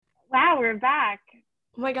we're back.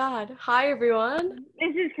 Oh my god. Hi, everyone.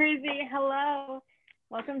 This is crazy. Hello.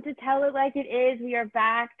 Welcome to Tell It Like It Is. We are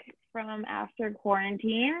back from after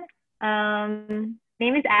quarantine. Name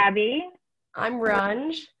is Abby. I'm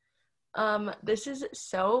Runj. This is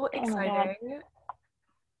so exciting,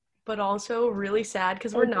 but also really sad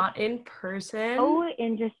because we're not in person. Oh,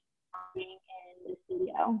 interesting being in the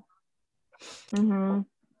studio. Mm-hmm.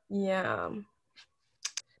 Yeah.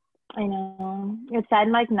 I know. It's sad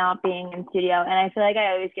like not being in studio, and I feel like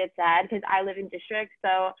I always get sad because I live in district,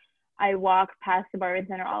 so I walk past the Barber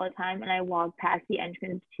Center all the time, and I walk past the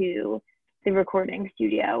entrance to the recording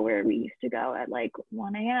studio where we used to go at like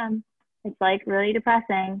 1 a.m. It's like really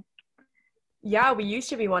depressing. Yeah, we used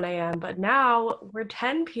to be 1 a.m., but now we're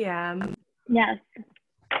 10 p.m. Yes.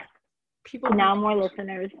 People now more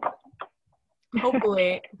listeners.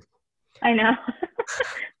 Hopefully. I know.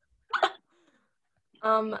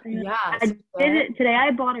 Yeah. I did it today. I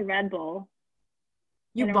bought a Red Bull.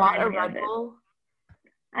 You bought a Red Bull?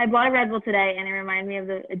 I bought a Red Bull today, and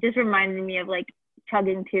it just reminded me of like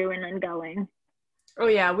chugging two and then going. Oh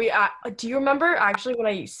yeah, do you remember actually when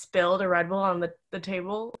I spilled a Red Bull on the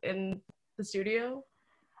table in the studio?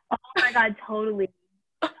 Oh my god, totally.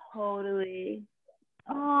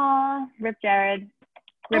 Aw, Rip Jared.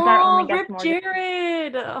 Our only guest, Rip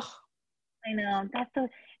Jared. Oh. I know.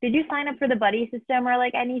 Did you sign up for the buddy system or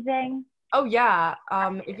like anything? Oh yeah.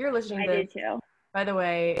 If you're listening to this, I did too. By the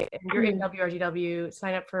way, if you're in WRGW,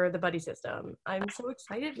 sign up for the buddy system. I'm so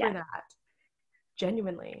excited for that.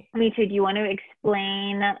 Genuinely. Me too. Do you want to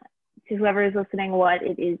explain to whoever is listening what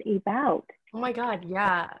it is about? Oh my god,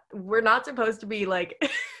 yeah. We're not supposed to be like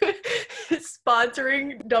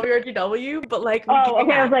sponsoring WRGW, but like we can.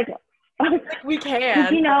 Okay. I was like we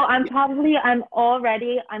can. You know, I'm 100%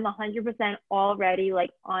 already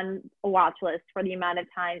like on a watch list for the amount of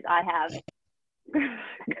times I have.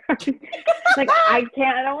 Like I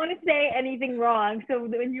don't want to say anything wrong. So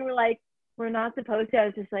when you were like, we're not supposed to, I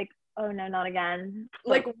was just like, oh no, not again.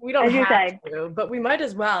 Like we don't have to, but we might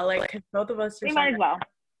as well. Like cause both of us are. We might as well.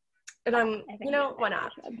 And why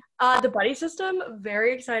not? The buddy system,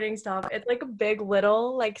 very exciting stuff. It's like a big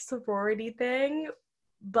little like sorority thing,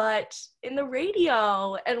 but in the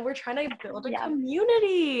radio, and we're trying to build a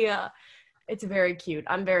community. It's very cute.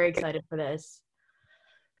 I'm very excited for this.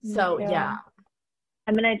 So yeah.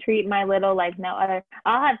 I'm gonna treat my little like no other.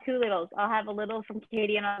 I'll have two littles. I'll have a little from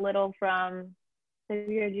Katie and a little from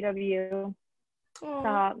WRGW.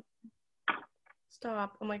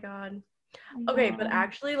 Stop. Oh my god. Okay, but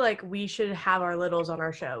actually, like, we should have our littles on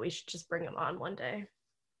our show. We should just bring them on one day.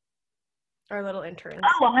 Our little interns.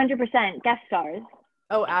 Oh, 100%. Guest stars.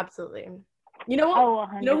 Oh, absolutely. You know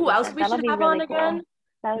what? You know who else we should have really on again?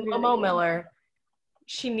 Momo Miller.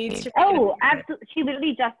 She needs to. Oh, absolutely. She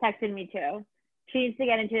literally just texted me too. She needs to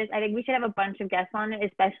get into this. I think we should have a bunch of guests on it,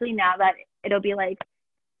 especially now that it'll be like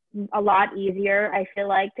a lot easier. I feel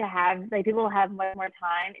like to have like people will have much more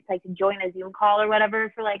time. It's like to join a Zoom call or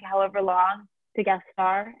whatever for like however long to guest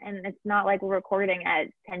star, and it's not like we're recording at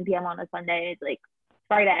 10 p.m. on a Sunday. It's like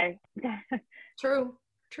Friday. True.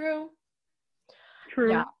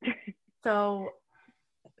 Yeah. So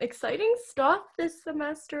exciting stuff this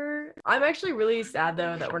semester. I'm actually really sad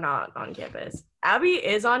though that we're not on campus. Abby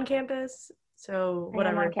is on campus, so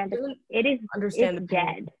whatever. On campus. It is. Understand it's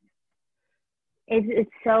dead.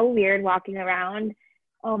 It's so weird walking around.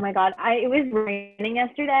 Oh my god! It was raining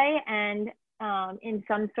yesterday, and in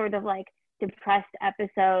some sort of like depressed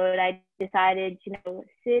episode, I decided to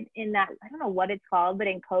sit in that, I don't know what it's called, but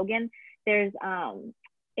in Kogan, there's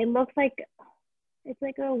it looks like it's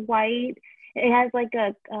like a white. It has like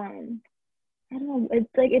a I don't know. It's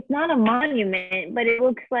like it's not a monument, but it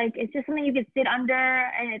looks like it's just something you could sit under,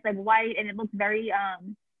 and it's like white, and it looks very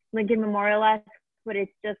Lincoln Memorial-esque, but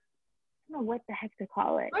it's just. I don't know what the heck to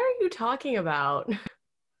call it. What are you talking about?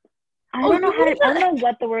 I don't know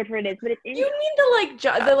what the word for it is, but it's. You mean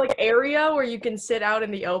the like area where you can sit out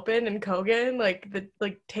in the open in Kogan, like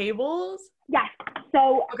the tables? Yes.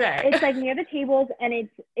 So okay. It's like near the tables, and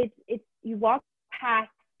it's you walk past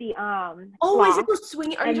the Oh, is it the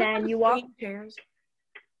swing? And then you walk. Chairs?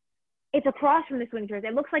 It's across from the swing chairs.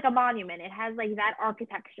 It looks like a monument. It has like that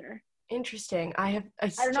architecture. Interesting. I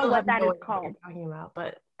don't know what that is called. What you're talking about,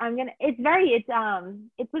 but it's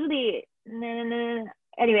literally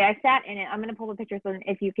anyway, I sat in it. I'm gonna pull the picture so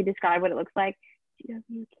if you could describe what it looks like.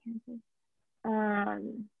 GW campus.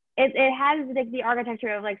 It has like the architecture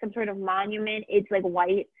of like some sort of monument. It's like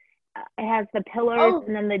white. It has the pillars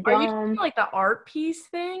and then the dome. Are you talking like the art piece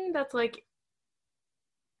thing that's like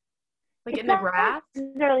in the grass? It's not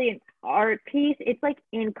necessarily an art piece. It's like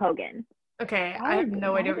in Kogan. Okay, I have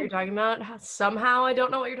no idea what you're talking about. Somehow I don't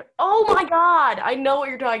know what you're Oh my god, I know what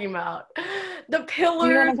you're talking about. The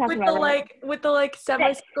pillars with the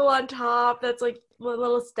semicircle on top that's like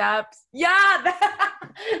little steps. Yeah.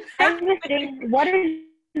 I'm just saying, what is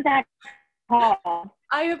that called?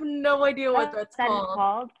 I have no idea what that's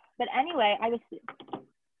called. But anyway, it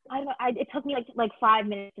took me like 5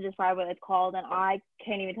 minutes to describe what it's called, and I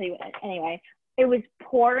can't even tell you what. Anyway, it was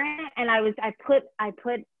pouring, and I put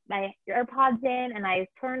my AirPods in, and I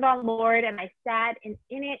turned on Lord, and I sat in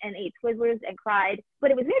it and ate Twizzlers and cried. But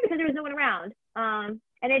it was weird because there was no one around. And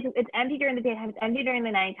it's empty during the daytime. It's empty during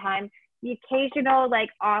the nighttime. The occasional like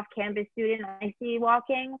off-campus student I see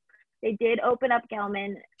walking. They did open up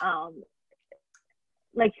Gelman. So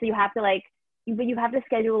you have to you have to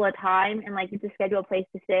schedule a time, and like you have to schedule a place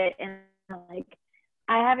to sit, and like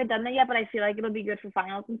I haven't done that yet, but I feel like it'll be good for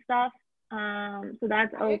finals and stuff. So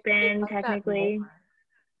that's open technically.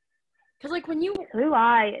 Because like when you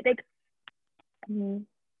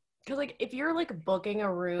because like if you're like booking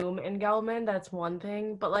a room in Gelman, that's one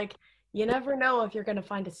thing, but like you never know if you're gonna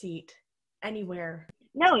find a seat anywhere.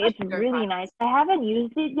 No, it's really nice. I haven't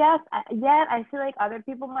used it yet. I feel like other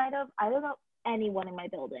people might have. I don't know anyone in my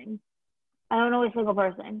building. I don't know a single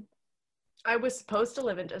person. I was supposed to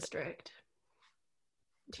live in district.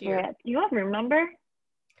 Do you have a room number?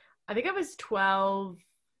 I think I was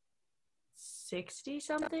 1260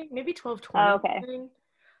 something, maybe 1220. Oh, okay. Something.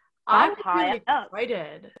 I'm really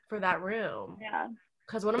excited for that room. Yeah.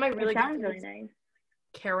 Because one of my really good friends, really nice.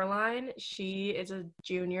 Caroline, she is a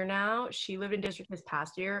junior now. She lived in district this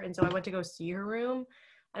past year, and so I went to go see her room,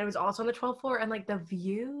 and it was also on the 12th floor, and like the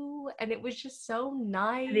view, and it was just so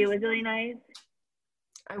nice. The view was really nice.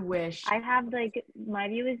 I wish. I have like my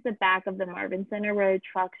view is the back of the Marvin Center where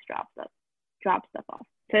trucks drop stuff off.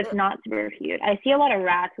 So it's not super cute. I see a lot of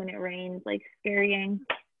rats when it rains, like scurrying.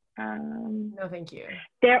 No, thank you.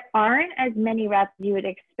 There aren't as many rats as you would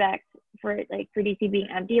expect for DC being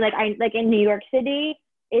empty. Like in New York City,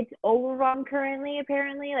 it's overrun currently.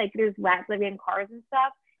 Apparently, like there's rats living in cars and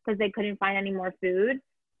stuff because they couldn't find any more food.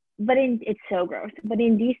 But it's so gross. But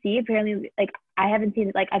in DC, apparently, like I haven't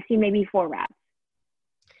seen I've seen maybe 4 rats.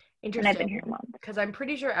 Interesting. And I've been here a month. Because I'm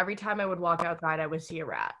pretty sure every time I would walk outside, I would see a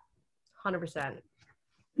rat. 100%.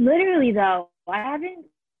 Literally though,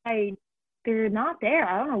 they're not there.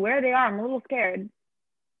 I don't know where they are. I'm a little scared.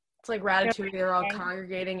 It's like Ratatouille. They're all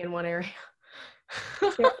congregating in one area.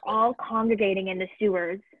 They're all congregating in the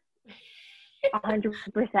sewers.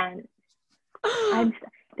 100%.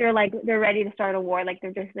 They're ready to start a war. Like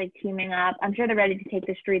they're just like teaming up. I'm sure they're ready to take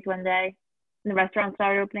the streets one day. And the restaurants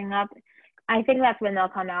start opening up. I think that's when they'll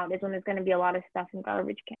come out. Is when there's going to be a lot of stuff in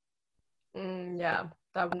garbage cans. Yeah,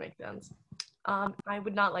 that would make sense. I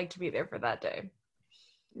would not like to be there for that day.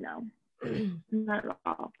 No, not at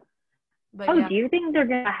all. But do you think they're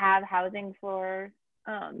going to have housing for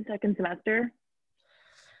second semester?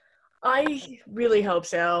 I really hope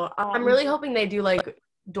so. I'm really hoping they do like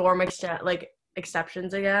dorm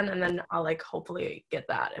exceptions again, and then I'll like hopefully get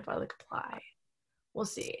that if I like apply. We'll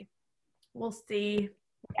see.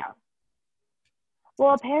 Yeah.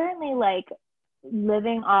 Well, apparently like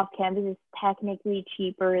living off campus is technically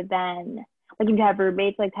cheaper than if you have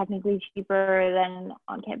roommates, like technically cheaper than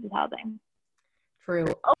on campus housing.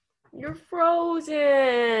 True. Oh, you're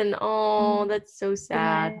frozen. Oh, that's so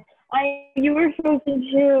sad. You were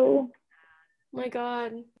frozen too. My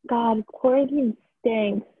God. God, quarantine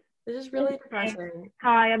stinks. This is really depressing.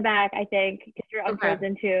 Hi, I'm back, I think, because you're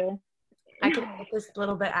unfrozen too. I can put this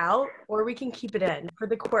little bit out, or we can keep it in for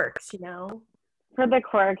the quirks, For the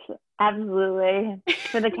quirks, absolutely.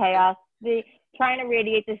 For the chaos. Trying to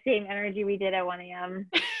radiate the same energy we did at 1 a.m.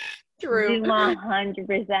 True.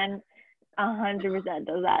 100%. 100%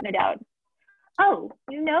 does that, no doubt. Oh,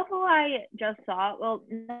 you know who I just saw? Well,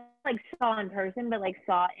 not saw in person, but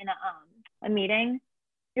saw in a meeting?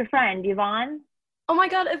 Your friend, Yvonne. Oh my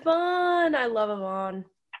God, Yvonne. I love Yvonne.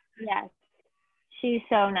 Yes. She's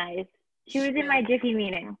so nice. She was in my Jiffy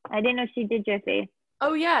meeting. I didn't know she did Jiffy.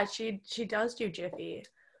 Oh yeah, she does do Jiffy.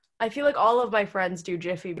 I feel like all of my friends do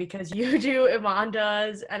Jiffy because you do, Yvonne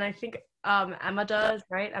does, and I think Emma does,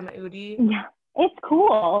 right? Emma Udi. Yeah, it's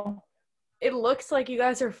cool. It looks like you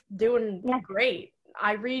guys are doing great.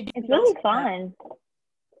 It's really fun.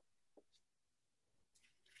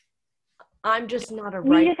 I'm just not a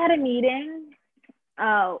writer. We just had a meeting.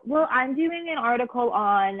 Oh, well, I'm doing an article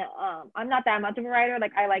on, I'm not that much of a writer.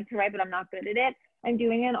 I like to write, but I'm not good at it. I'm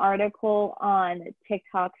doing an article on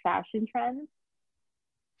TikTok fashion trends.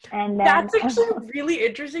 And then, that's actually really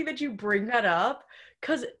interesting that you bring that up,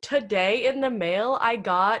 because today in the mail, I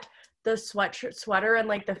got the sweater and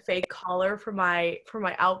like the fake collar for my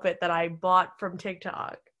outfit that I bought from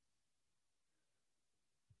TikTok.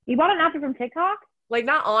 You bought an outfit from TikTok? Like,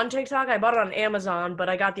 not on TikTok, I bought it on Amazon, but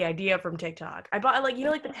I got the idea from TikTok. I bought, like, you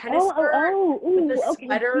know, like the tennis skirt with the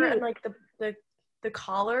sweater and like the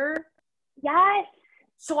collar. Yes.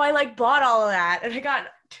 So I like bought all of that, and I got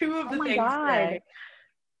 2 of the things today.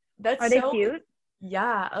 Are they cute?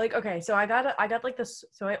 Yeah. Like, okay, so I got like this.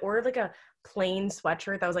 So I ordered like a plain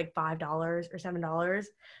sweatshirt that was like $5 or $7,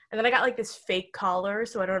 and then I got like this fake collar,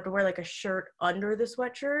 so I don't have to wear like a shirt under the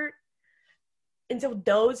sweatshirt. And so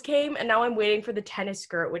those came, and now I'm waiting for the tennis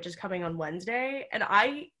skirt, which is coming on Wednesday. And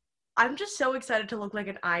I'm just so excited to look like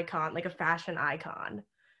an icon, like a fashion icon.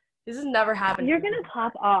 This has never happened. You're gonna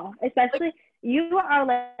pop off, especially like, you are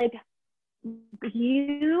like,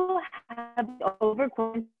 you have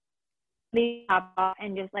overcome the pop off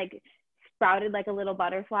and just like sprouted like a little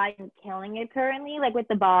butterfly and killing it currently, like with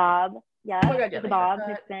the bob. Yeah, oh the bob,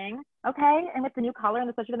 this thing. Okay, and with the new collar and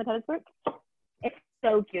the sweatshirt and the tennis skirt, it's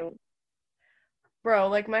so cute. Bro,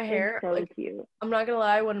 like my hair, so like, cute. I'm not gonna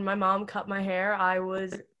lie, when my mom cut my hair, I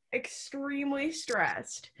was extremely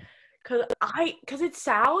stressed. Cause it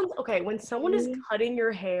sounds, okay, when someone is cutting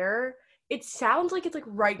your hair, it sounds like it's like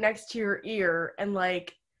right next to your ear, and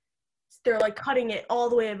like they're like cutting it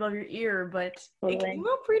all the way above your ear, but it came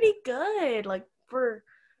out pretty good, like for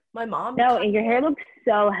my mom. No, and your hair looks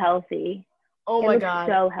so healthy. Oh my God.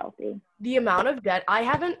 So healthy. The amount of debt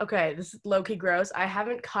okay, this is low-key gross. I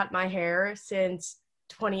haven't cut my hair since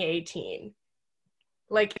 2018.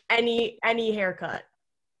 Like any haircut.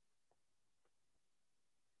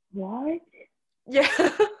 What? Yeah.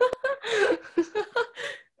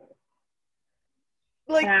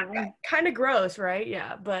 Like kind of gross, right?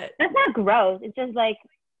 Yeah, but that's not gross. It's just like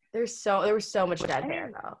there was so much dead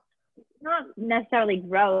hair though. Not necessarily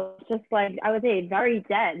gross, just like I would say very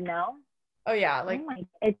dead, no? Oh yeah, like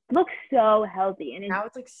it looks so healthy, and now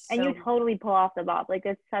it's like so and you totally pull off the bob, like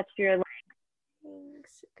it's such your like.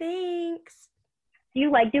 Thanks. Do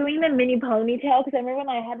you like doing the mini ponytail? Because I remember when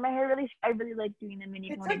I had my hair I really like doing the mini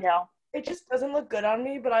ponytail. Like, it just doesn't look good on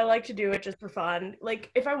me, but I like to do it just for fun. Like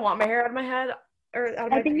if I want my hair out of my head or out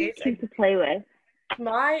of my face, it's cute to play with.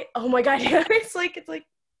 Oh my God, yeah, it's like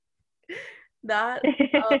that.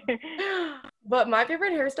 But my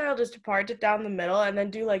favorite hairstyle just to part it down the middle and then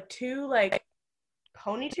do like 2 like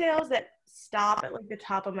ponytails that stop at like the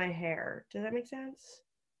top of my hair. Does that make sense?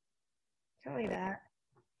 Kind of like that.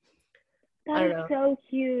 That is so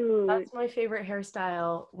cute. That's my favorite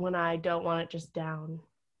hairstyle when I don't want it just down.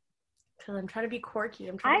 Because I'm trying to be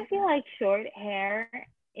quirky. I feel like short hair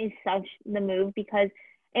is such the move because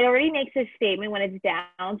it already makes a statement when it's down,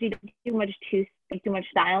 so you don't do too much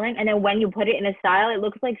styling, and then when you put it in a style, it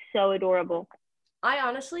looks like so adorable. I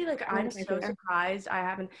honestly, like, I'm so surprised I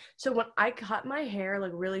haven't. So when I cut my hair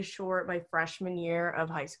like really short my freshman year of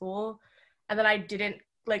high school, and then I didn't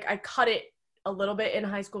like I cut it a little bit in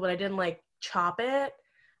high school, but I didn't like chop it,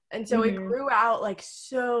 and so it grew out like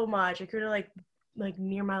so much. It grew to like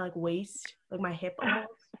near my like waist, like my hip almost.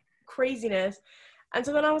 Craziness. And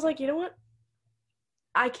so then I was like, you know what?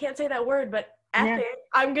 I can't say that word, but it,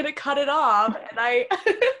 I'm gonna cut it off. And I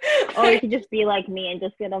or you could just be like me and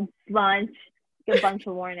just get a bunch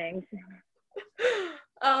of warnings.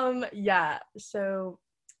 Yeah. So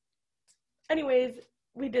anyways,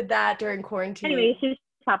 we did that during quarantine. Anyways, she was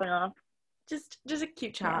chopping off. Just a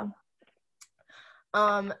cute chop.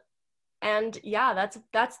 Yeah. And yeah,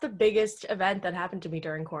 that's the biggest event that happened to me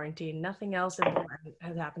during quarantine. Nothing else important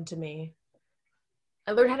has happened to me.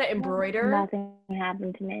 I learned how to embroider. Nothing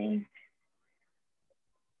happened to me.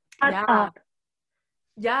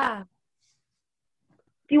 Yeah.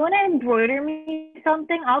 Do you want to embroider me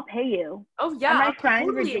something? I'll pay you. Oh yeah. And my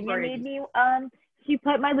friend Virginia made me she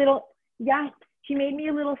put she made me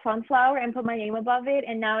a little sunflower and put my name above it,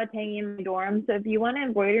 and now it's hanging in my dorm. So if you want to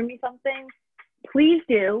embroider me something, please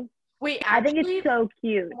do. Wait, actually, I think it's so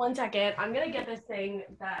cute. 1 second. I'm gonna get this thing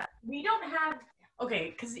that we don't have.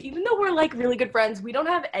 Okay, because even though we're like really good friends, we don't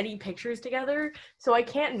have any pictures together, so I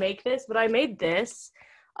can't make this. But I made this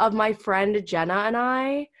of my friend Jenna and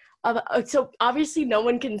I. So obviously no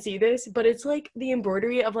one can see this, but it's like the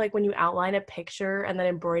embroidery of like when you outline a picture and then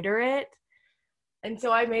embroider it. And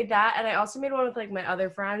so I made that, and I also made one with like my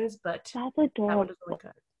other friends, but that's adorable. That one doesn't look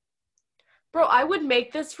good. Bro, I would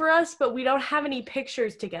make this for us, but we don't have any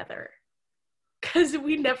pictures together. Because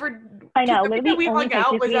we never... I know, literally we hung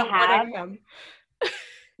out was at 1 a.m.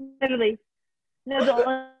 Literally. No, the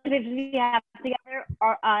only pictures we have together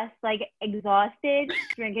are us, like, exhausted,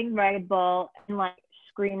 drinking Red Bull, and, like,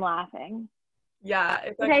 scream laughing. Yeah.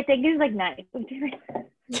 Which I think is, like, nice.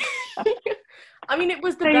 I mean, it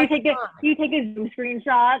was the so best you take a Zoom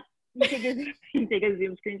screenshot. You take a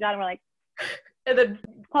Zoom screenshot, and we're like, and then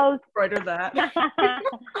post. embroider that.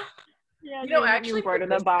 Yeah, you know, actually, embroider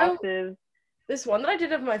the boxes. This one that I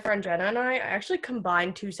did of my friend Jenna and I actually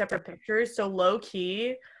combined 2 separate pictures. So low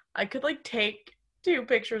key, I could like take 2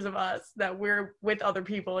 pictures of us that we're with other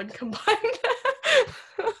people and combine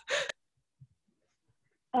them.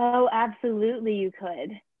 Oh, absolutely, you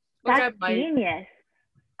could. That's genius.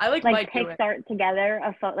 I like take art together,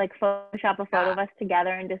 Photoshop a photo of us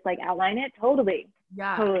together and just like outline it. Totally.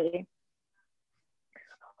 Yeah. Totally.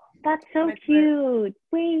 That's so cute.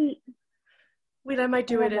 Wait, I might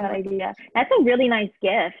do it. That idea. That's a really nice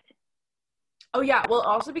gift. Oh yeah. Well,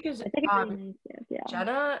 also because really nice gift, yeah.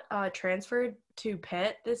 Jenna transferred to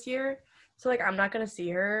Pitt this year, so like I'm not gonna see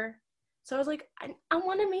her. So I was like, I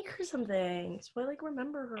want to make her something, so I like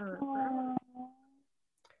remember her.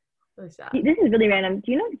 Really sad. This is really random.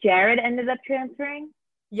 Do you know if Jared ended up transferring?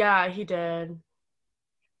 Yeah, he did.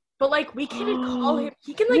 But like we can't call him.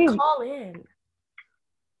 He can like call in.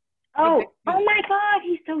 Oh my God,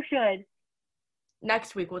 he so should.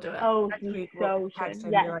 Next week we'll do it. Oh, next he week so should.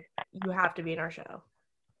 Yes. Like, you have to be in our show.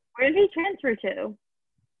 Where did he transfer to?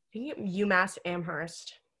 I think UMass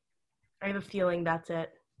Amherst. I have a feeling that's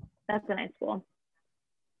it. That's a nice school.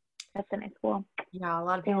 Yeah, a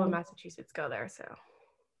lot of people in Massachusetts go there, so.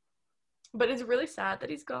 But it's really sad that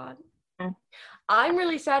he's gone. I'm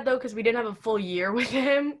really sad, though, because we didn't have a full year with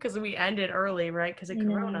him, because we ended early, right, because of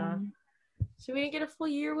Corona. So we didn't get a full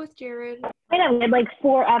year with Jared. I know, we had like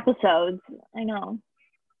 4 episodes. I know.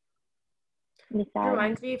 It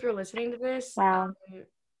reminds me, if you're listening to this,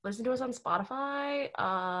 listen to us on Spotify.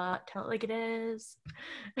 Tell it like it is.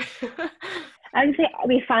 I would say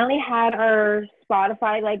we finally had our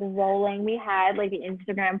Spotify like rolling. We had like the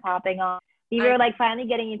Instagram popping on. We were like finally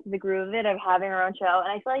getting into the groove of it, of having our own show.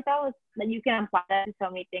 And I feel like that you can apply that to so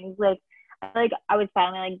many things. Like I was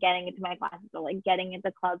finally like getting into my classes, or like getting into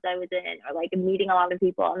clubs I was in, or like meeting a lot of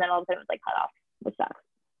people, and then all of a sudden it was like cut off, which sucks.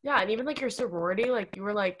 Yeah, and even like your sorority, like you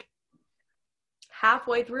were like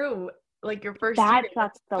halfway through like your first year. That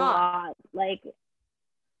sucks a lot. Like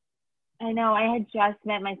I know, I had just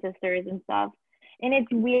met my sisters and stuff. And it's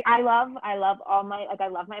weird. I love all my, like, I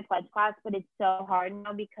love my pledge class, but it's so hard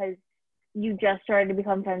now because you just started to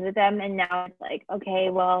become friends with them. And now it's like,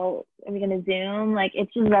 okay, well, are we going to Zoom? Like,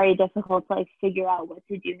 it's just very difficult to, like, figure out what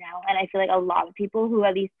to do now. And I feel like a lot of people who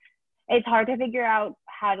at least, it's hard to figure out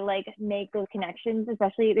how to, like, make those connections,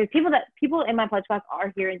 especially there's people in my pledge class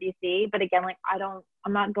are here in DC, but again, like,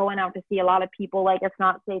 I'm not going out to see a lot of people. Like, it's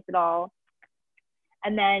not safe at all.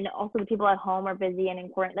 And then also the people at home are busy and in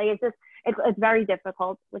quarantine. Like, it's very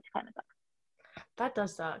difficult, which kind of sucks. That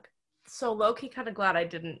does suck. So low-key kind of glad I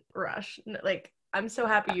didn't rush. Like, I'm so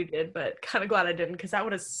happy you did, but kind of glad I didn't, because that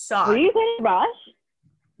would have sucked. Were you going to rush?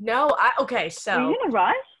 No, okay, so. Were you going to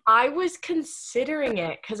rush? I was considering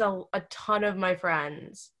it because a ton of my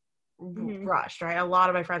friends rushed, right? A lot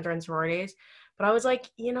of my friends are in sororities. But I was like,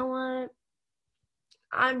 you know what?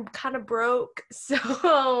 I'm kind of broke, so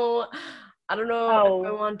I don't know if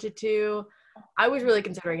I wanted to. I was really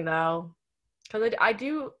considering, though, because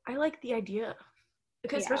I like the idea.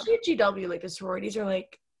 Because especially at GW, like, the sororities are,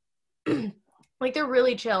 like, like, they're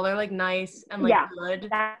really chill. They're, like, nice and, like, good.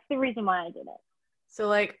 That's the reason why I did it. So,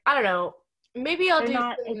 like, I don't know. Maybe I'll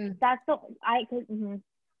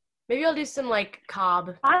Maybe I'll do some, like,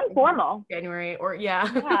 Cobb. I'm formal. January, or,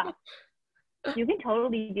 Yeah. You can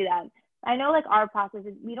totally do that. I know, like, our process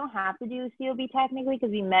is, we don't have to do COB technically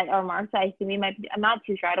because we met our marks. So I assume we might, I'm not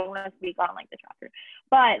too sure. I don't want to speak on, like, the chapter.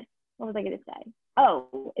 But what was I going to say?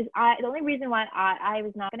 The only reason why I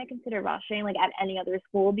was not going to consider rushing, like, at any other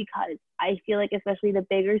school, because I feel like, especially the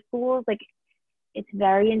bigger schools, like, it's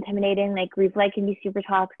very intimidating. Like, group life can be super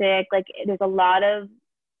toxic. Like, there's a lot of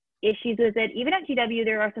issues with it. Even at GW,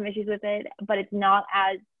 there are some issues with it, but it's not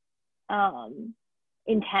as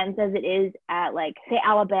intense as it is at, like, say,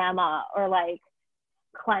 Alabama or, like,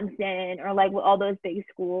 Clemson or, like, all those big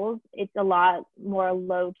schools. It's a lot more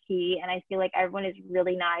low-key, and I feel like everyone is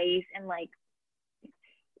really nice. And, like,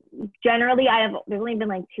 generally, there's only been,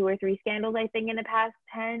 like, 2 or 3 scandals, I think, in the past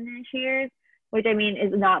 10-ish years, which, I mean,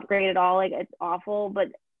 is not great at all. Like, it's awful, but,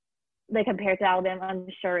 like, compared to Alabama, I'm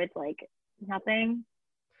sure it's, like, nothing.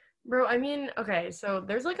 Bro, I mean, okay, so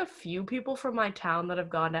there's, like, a few people from my town that have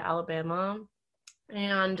gone to Alabama,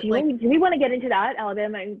 and, do we want to get into that,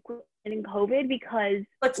 Alabama and COVID? Because,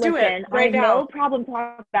 let's do it right now. I have no problem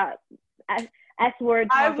talking about S-word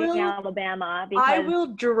talking in Alabama. Because I will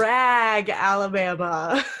drag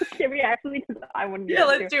Alabama. Can we actually? I wouldn't. Yeah,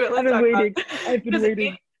 let's do it. I've been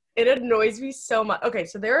waiting. It annoys me so much. Okay,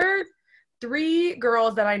 so there are 3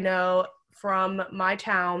 girls that I know from my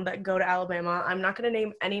town that go to Alabama. I'm not going to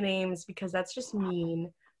name any names because that's just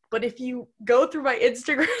mean. But if you go through my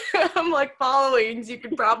Instagram like followings, you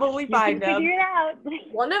can probably find them. Figure it out.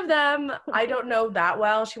 One of them, I don't know that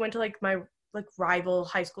well. She went to like my like rival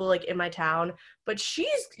high school like in my town, but she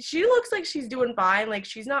looks like she's doing fine. Like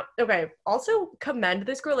she's not okay. Also commend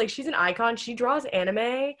this girl. Like she's an icon. She draws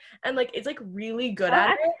anime and like it's like really good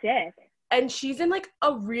at it. Sick. And she's in like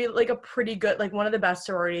a pretty good, like one of the best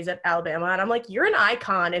sororities at Alabama. And I'm like, you're an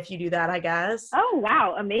icon if you do that, I guess. Oh,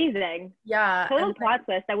 wow. Amazing. Yeah. Total plot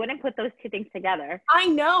twist. I wouldn't put those two things together. I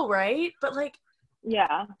know, right? But like,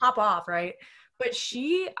 yeah. Pop off, right? But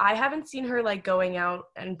I haven't seen her like going out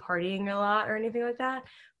and partying a lot or anything like that.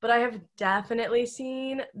 But I have definitely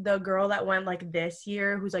seen the girl that went like this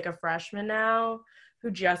year, who's like a freshman now, who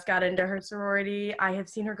just got into her sorority. I have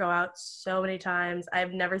seen her go out so many times. I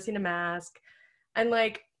have never seen a mask. And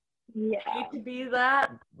like, I hate to be that.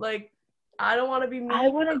 Like, I don't want to be mean. I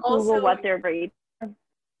want to Google what they're rating.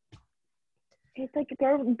 It's like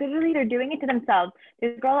they're doing it to themselves.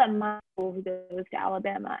 There's a girl at my school who goes to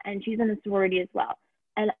Alabama, and she's in the sorority as well.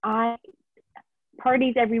 And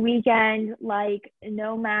parties every weekend, like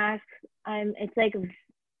no masks. It's like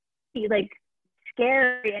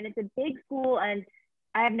scary, and it's a big school, and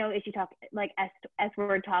I have no issue talking like S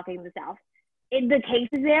word talking in the South. The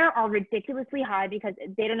cases there are ridiculously high because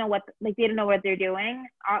they don't know what they're doing,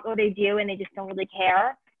 or they do, and they just don't really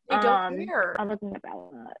care. They don't care. I'm looking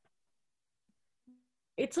about that.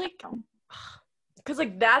 It's like, because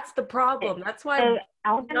like that's the problem. That's why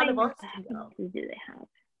none of us do they have.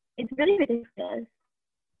 It's really ridiculous.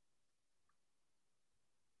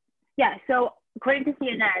 Yeah. So according to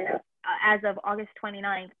CNN, as of August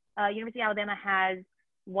 29th, University of Alabama has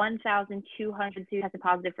 1,200 students tested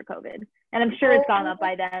positive for COVID. And I'm sure it's gone up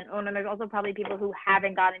by then. Oh, and there's also probably people who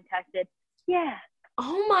haven't gotten tested. Yeah.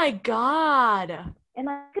 Oh my God. And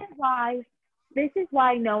this is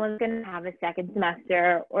why no one's going to have a second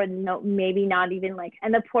semester, or no, maybe not even like,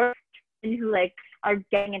 and the poor who like are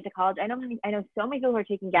getting into college. I know so many people who are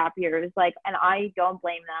taking gap years, like, and I don't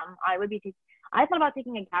blame them. I thought about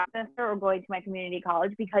taking a gap semester or going to my community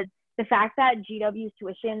college, because the fact that GW's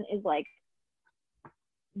tuition is like,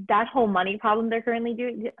 that whole money problem they're currently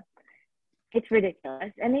doing, it's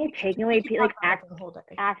ridiculous. And they're taking away like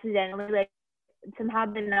accidentally, like somehow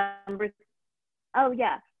the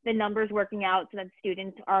numbers working out so that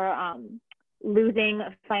students are losing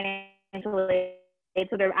financial aid,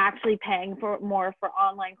 so they're actually paying for more for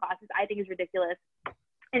online classes. I think is ridiculous.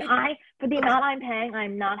 And for the amount I'm paying,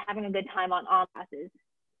 I'm not having a good time on classes.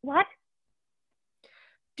 What?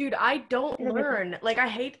 Dude, I don't learn. Like, I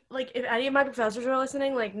hate, like, if any of my professors are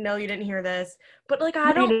listening, like, no, you didn't hear this. But, like,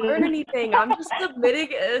 I don't learn anything. I'm just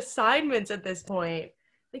submitting assignments at this point.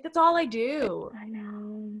 Like, that's all I do. I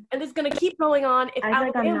know. And it's going to keep going on if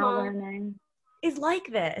Alabama is like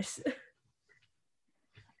this.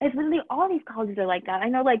 It's literally all these colleges are like that. I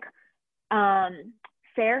know, like,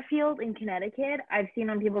 Fairfield in Connecticut, I've seen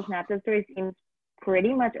on people's Snapchat stories, seems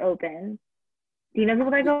pretty much open. Do you know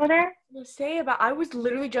people that go there? I was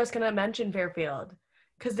literally just going to mention Fairfield.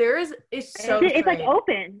 Because it's like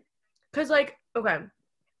open. Because, like, okay,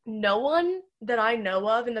 no one that I know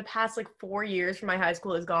of in the past, like, 4 years from my high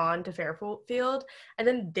school has gone to Fairfield. And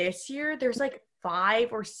then this year, there's, like,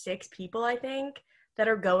 5 or 6 people, I think, that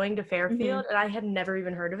are going to Fairfield. And I had never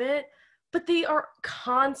even heard of it. But they are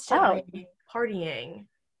constantly partying.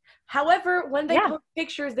 However, when they post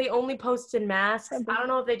pictures, they only post in masks. I don't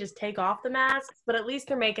know if they just take off the masks, but at least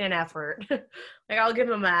they're making an effort. Like, I'll give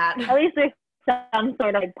them that. At least there's some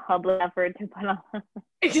sort of public effort to put on.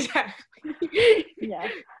 Exactly. Yeah.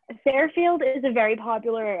 Fairfield is a very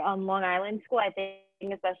popular Long Island school, I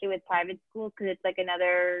think, especially with private schools, because it's like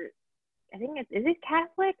another, is it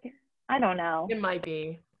Catholic? I don't know. It might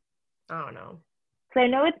be. I don't know. So I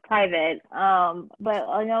know it's private, but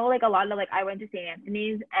I know like a lot of, like, I went to St.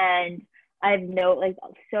 Anthony's, and I've like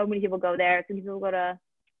so many people go there. Some people go to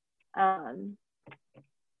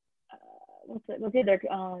what's the other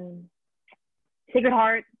Sacred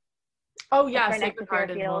Heart. Oh yeah, Sacred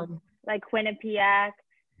Heart is one. Like Quinnipiac,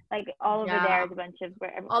 like all over there is a bunch of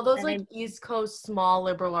all those like East Coast small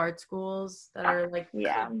liberal arts schools that are like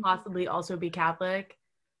could possibly also be Catholic.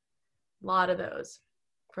 A lot of those.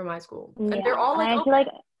 For my school, and they're all like open. I feel like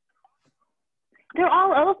they're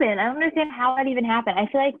all open. I don't understand how that even happened. I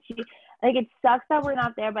feel like it sucks that we're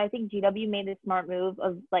not there, but I think GW made the smart move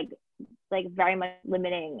of like very much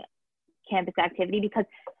limiting campus activity, because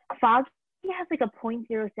Fog has like a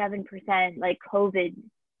 0.07% like COVID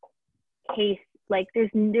case. Like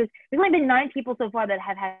there's only been 9 people so far that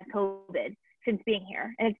have had COVID since being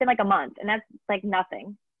here, and it's been like a month, and that's like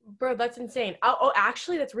nothing. Bro, that's insane. Oh,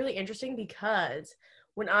 actually, that's really interesting because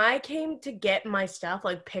when I came to get my stuff,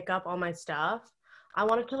 like pick up all my stuff, I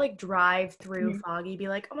wanted to like drive through Foggy, be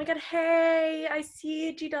like, oh my God, hey, I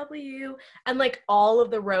see GW. And like all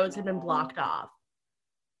of the roads had been blocked off.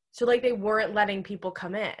 So like they weren't letting people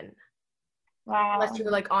come in. Wow. Unless you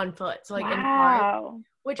were like on foot. So like in park,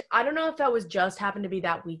 which I don't know if that was just happened to be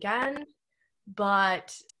that weekend,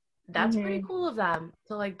 but that's pretty cool of them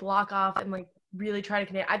to like block off and like really try to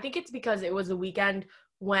connect. I think it's because it was a weekend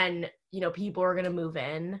when, you know, people were going to move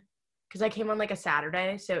in. Because I came on like a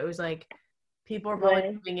Saturday. So it was like people were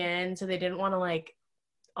probably moving in. So they didn't want to like,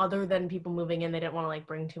 other than people moving in, they didn't want to like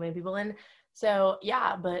bring too many people in. So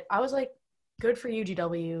yeah, but I was like, good for you,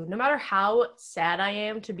 GW. No matter how sad I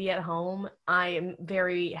am to be at home, I am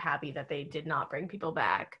very happy that they did not bring people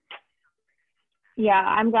back. Yeah,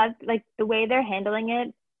 I'm glad, like, the way they're handling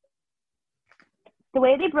it, the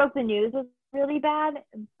way they broke the news was really bad,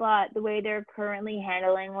 but the way they're currently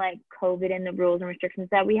handling, like, COVID and the rules and restrictions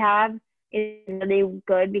that we have is really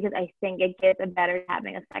good because I think it gets a better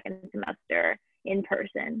having a second semester in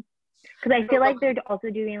person. Because I feel like they're also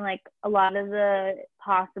doing like a lot of the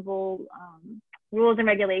possible rules and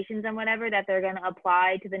regulations and whatever that they're going to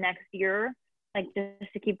apply to the next year, like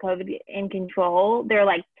just to keep COVID in control. They're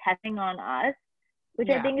like testing on us, which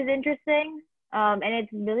I think is interesting. And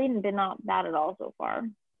it's really been not bad at all so far.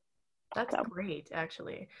 That's great,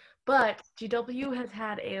 actually. But GW has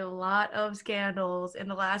had a lot of scandals in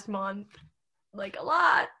the last month. Like a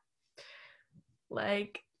lot.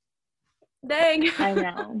 Like, dang. I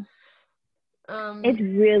know. It's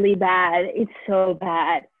really bad. It's so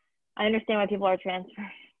bad. I understand why people are transferring.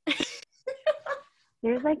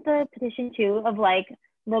 There's like the petition too of like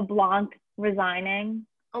LeBlanc resigning.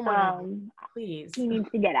 Oh my God, please. He needs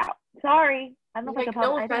to get out. Sorry. I don't know like,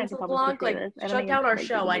 no offense, LeBlanc, like, shut down our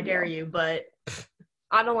show, I dare you, but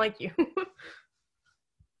I don't like you.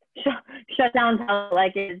 Shut down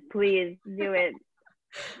like it, please. Do it.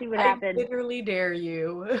 See what happens. I literally dare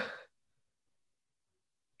you.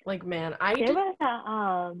 Like, man, there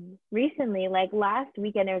was recently, like last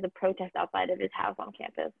weekend, there was a protest outside of his house on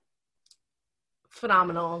campus.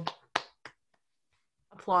 Phenomenal.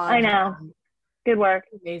 Applause. I know. Good work.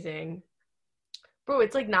 Amazing. Bro,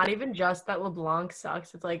 it's like not even just that LeBlanc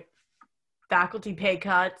sucks. It's like faculty pay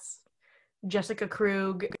cuts, Jessica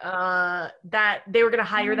Krug, that they were gonna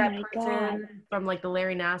hire that person from like the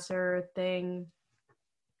Larry Nassar thing.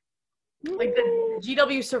 Like the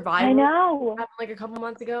GW Survivor. I know. Happened like a couple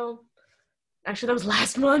months ago. Actually, that was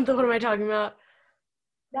last month. What am I talking about?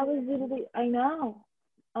 That was literally, I know.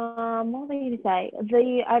 What was I going to say?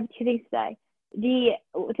 I have two things to say. The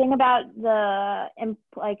thing about them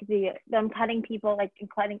cutting people, like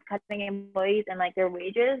cutting employees and like their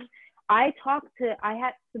wages. So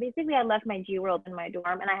basically I left my G World in my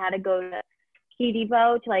dorm and I had to go to Key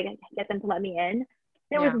Depot to like get them to let me in.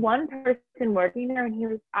 There was one person working there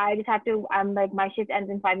and I'm like, my shift ends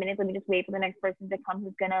in 5 minutes. Let me just wait for the next person to come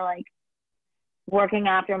who's gonna like working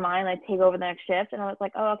after mine, like take over the next shift. And I was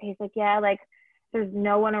like, oh, okay. So like, yeah, like there's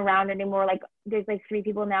no one around anymore. Like there's like 3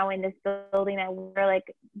 people now in this building that were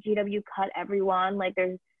like GW cut everyone. Like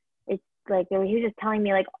it's like he was just telling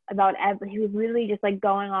me like he was literally just like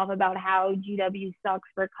going off about how GW sucks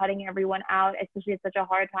for cutting everyone out, especially at such a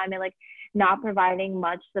hard time and like not providing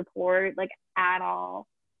much support like at all.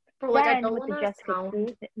 But like I don't want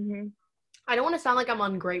to sound like I'm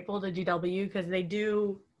ungrateful to GW because they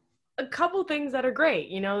do a couple things that are great,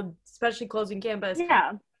 you know, especially closing campus.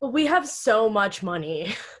 Yeah. But we have so much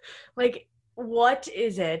money. Like, what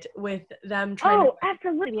is it with them trying to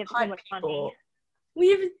absolutely. We have so much money. We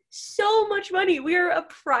have so much money. We are a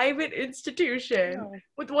private institution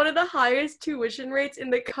with one of the highest tuition rates in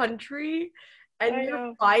the country, and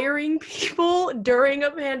you're firing people during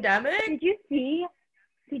a pandemic. Did you see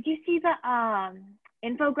the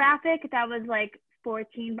infographic that was like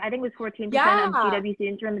 14? I think it was 14% of GW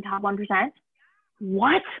students are in the top 1%.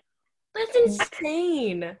 What? That's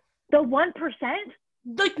insane. The 1%?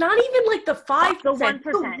 Like not even like the 5%. The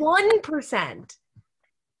 1%.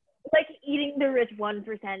 Like eating the rich 1%.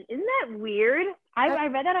 Isn't that weird? I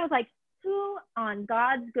read that. I was like, who on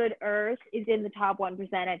God's good earth is in the top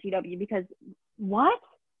 1% at GW? Because what?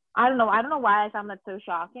 I don't know why I found that so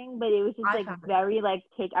shocking, but it was just like very like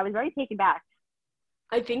I was very taken back.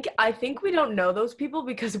 I think we don't know those people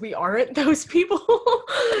because we aren't those people.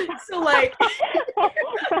 So like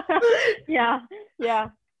yeah.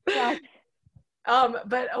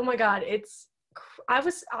 But oh my God, I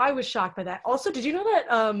was shocked by that. Also, did you know that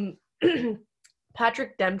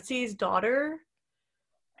Patrick Dempsey's daughter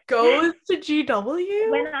goes to GW?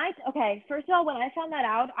 First of all, when I found that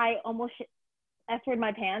out, I almost S-word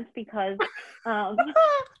my pants because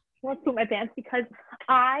let's poop my pants because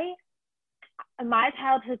my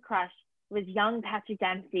childhood crush was young Patrick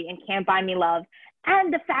Dempsey and Can't Buy Me Love.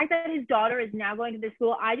 And the fact that his daughter is now going to the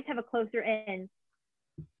school, I just have a closer in.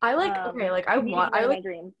 I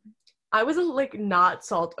was like not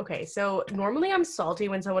salty. Okay, so normally I'm salty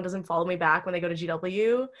when someone doesn't follow me back when they go to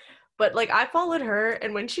GW, but like I followed her,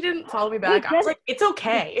 and when she didn't follow me back, I was like, it's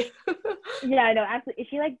okay. Yeah, I know. Absolutely. Is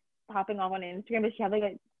she like popping off on Instagram? Does she have like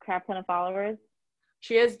a crap ton of followers?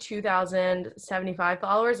 She has 2,075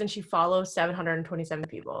 followers, and she follows 727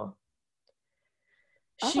 people.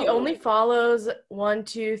 She only follows 1,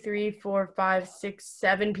 2, 3, 4, 5, 6,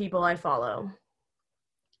 7 people I follow.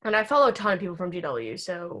 And I follow a ton of people from GW,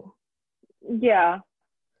 so. Yeah.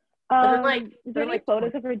 Is there any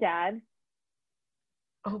photos of her dad?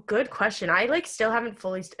 Oh, good question. I like still haven't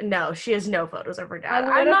fully. No, she has no photos of her dad.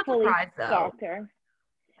 I'm not surprised though. Her.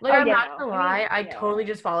 Like, I'm not gonna lie. I totally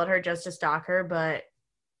just followed her just to stalk her, but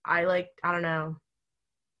I don't know.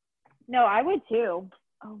 No, I would too.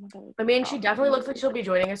 Oh my God. I mean, she definitely looks like she'll be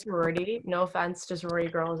joining a sorority. No offense to sorority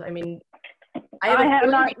girls. I mean,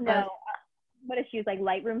 no. What if she was like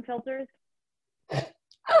Lightroom filters?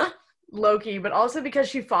 Low-key, but also because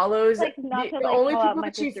she follows the only people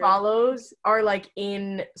that she follows are like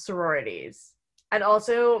in sororities. And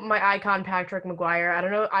also my icon Patrick McGuire. I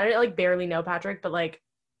don't know, I like barely know Patrick, but like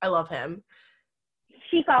I love him.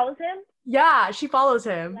 She follows him? Yeah, she follows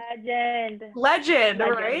him. Legend.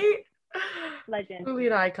 Right? Legend. Truly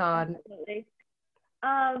an icon. Absolutely.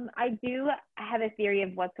 I do have a theory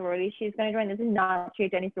of what sorority she's going to join. This is not true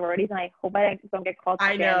to any sororities, and I hope I don't get called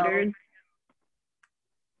standards.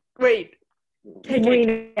 Wait.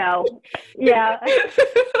 We know. Yeah. God,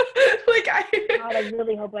 I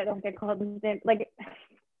really hope I don't get called standards. Like,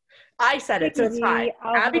 I said it, so it's fine.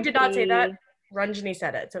 Abby did not say that. Ranjani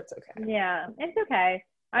said it, so it's okay. Yeah, it's okay.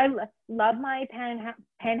 I love my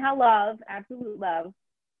Panha love, absolute love.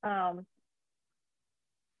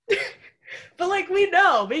 But like we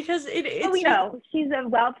know because it's we know she's a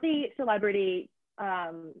wealthy celebrity,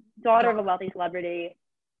 daughter of a wealthy celebrity.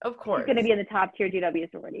 Of course, she's going to be in the top tier GW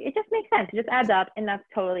sorority. It just makes sense. It just adds up, and that's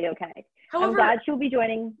totally okay. However, I'm glad she'll be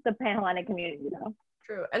joining the Panhellenic community, though.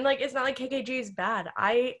 True, and like it's not like KKG is bad.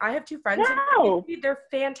 I have 2 friends. No, they're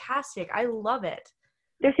fantastic. I love it.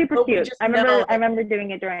 They're super cute. I remember doing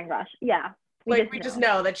it during Rush. Yeah. We just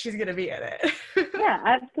know that she's gonna be in it. Yeah,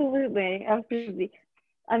 absolutely. I'm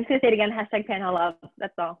just gonna say it again, #Panhell love.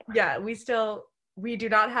 That's all. Yeah, we do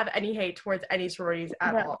not have any hate towards any sororities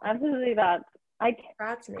at all. Absolutely not. I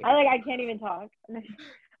can't even talk.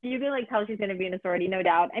 You can like tell she's gonna be in a sorority, no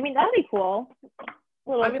doubt. I mean, that'd be cool. A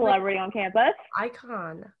little celebrity on campus.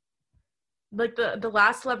 Icon. Like the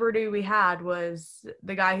last celebrity we had was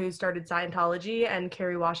the guy who started Scientology and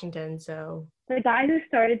Kerry Washington. So the guy who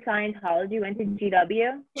started Scientology went to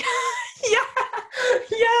GW.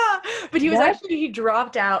 yeah. But he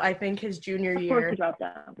dropped out. I think his junior year. Of course, he dropped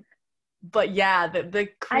out. But yeah, the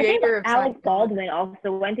creator of Alex Baldwin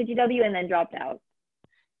also went to GW and then dropped out.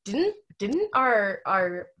 Didn't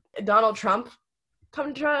our Donald Trump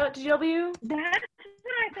come to GW? That's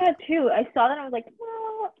what I thought too. I saw that and I was like,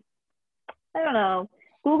 well, I don't know.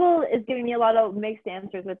 Google is giving me a lot of mixed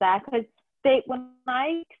answers with that because when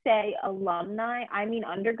I say alumni, I mean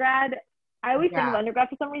undergrad. I always think of undergrad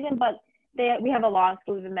for some reason, but we have a law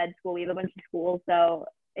school, we have a med school, we have a bunch of schools, so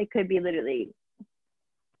it could be literally.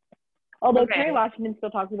 Although Kerry Washington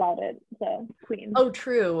still talks about it, so queen. Oh,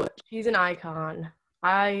 true. She's an icon.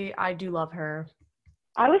 I do love her.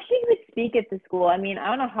 I wish she would speak at the school. I mean, I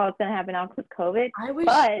don't know how it's gonna happen now with COVID.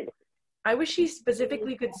 I wish she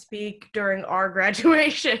specifically could speak during our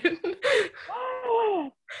graduation.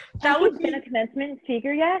 That would be a commencement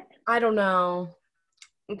speaker yet? I don't know.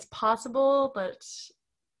 It's possible, but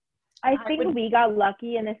I think we got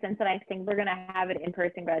lucky in the sense that I think we're gonna have an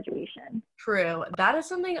in-person graduation. True. That is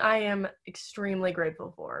something I am extremely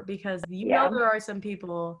grateful for because know there are some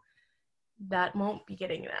people that won't be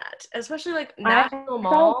getting that, especially like National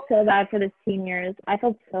Mall. I felt so bad for the seniors. I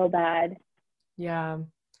felt so bad. Yeah.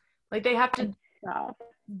 Like they have to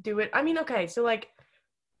do it. I mean, okay, so like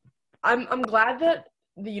I'm glad that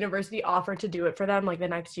the university offered to do it for them like the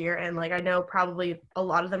next year, and like I know probably a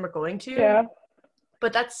lot of them are going to. Yeah.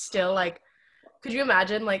 But that's still like, could you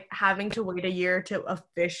imagine like having to wait a year to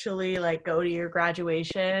officially like go to your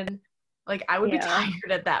graduation? Like I would be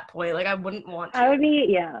tired at that point. Like I wouldn't want to. I would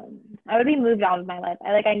be moved on with my life.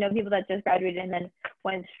 I know people that just graduated and then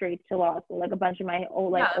went straight to law school. Like a bunch of my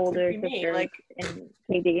older sisters like in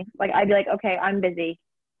KD. Like I'd be like, okay, I'm busy.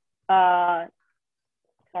 Sorry.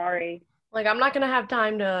 Like I'm not gonna have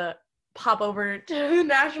time to pop over to the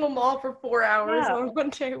National Mall for 4 hours on one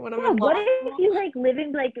day when I'm in law what school. if you like live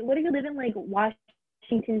in like what if you live in like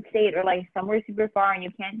Washington State or like somewhere super far and you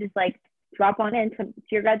can't just like drop on in to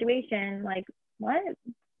your graduation? Like what?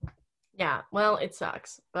 Yeah, well, it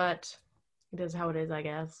sucks, but it is how it is, I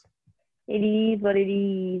guess. It is what it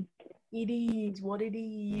is. It is what it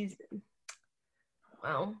is.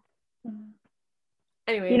 Well.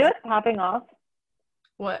 Anyways. You know what's popping off?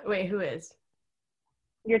 What? Wait, who is?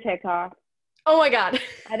 Your TikTok. Oh my god.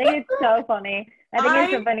 I think it's so funny. I think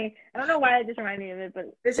it's so funny. I don't know why it just reminded me of it, but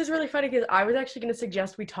this is really funny because I was actually going to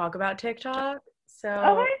suggest we talk about TikTok. So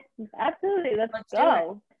okay, absolutely, let's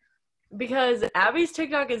go. Because Abby's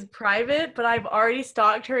TikTok is private, but I've already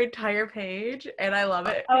stalked her entire page, and I love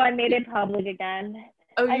it. Oh, I made it public again.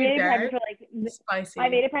 Oh, I you made did? it private for like spicy. I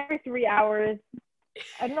made it private for 3 hours.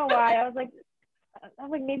 I don't know why. I was like,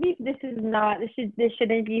 maybe this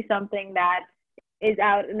shouldn't be something that is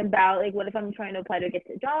out and about. Like, what if I'm trying to apply to get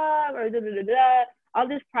a job or da da da da? I'll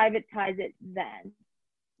just privatize it then.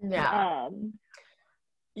 Yeah.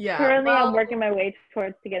 Yeah. Currently, I'm working my way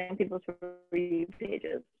towards to getting people's For You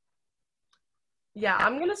pages. Yeah,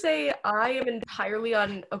 I'm gonna say I am entirely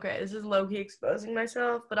on. Okay, this is low-key exposing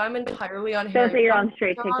myself, but I'm entirely on. Don't say you're on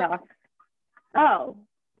straight TikTok. Oh.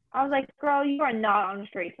 I was like, girl, you are not on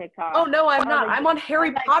straight TikTok. Oh, no, I'm not. Like, I'm on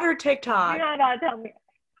Harry Potter TikTok. You're not about to tell me.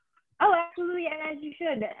 Oh, absolutely, and as you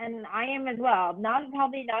should. And I am as well.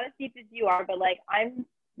 Probably not as deep as you are, but like,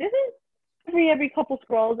 this is every couple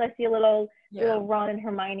scrolls, I see a little Ron and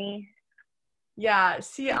Hermione. Yeah,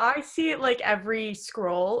 see, I see it like every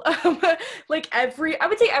scroll. Like I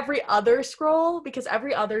would say every other scroll, because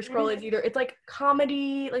every other scroll is either, it's like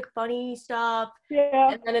comedy, like funny stuff.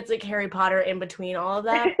 Yeah. And then it's like Harry Potter in between all of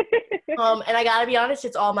that. And I gotta be honest,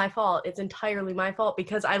 it's all my fault. It's entirely my fault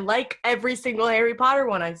because I like every single Harry Potter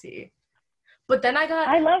one I see. But then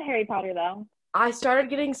I love Harry Potter though. I started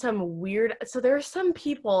getting some weird, so there's some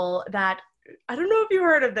people that, I don't know if you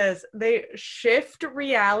heard of this, they shift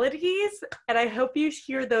realities, and I hope you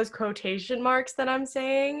hear those quotation marks that I'm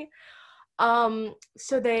saying.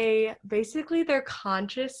 So they basically, their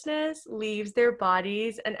consciousness leaves their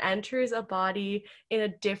bodies and enters a body in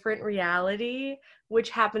a different reality, which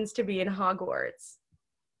happens to be in Hogwarts.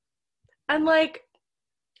 And like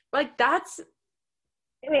that's...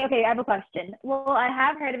 Wait, okay, I have a question. Well, I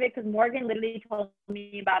have heard of it because Morgan literally told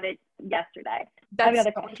me about it yesterday. That's I have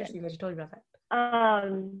another question. Interesting that you told me about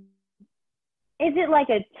that. Is it like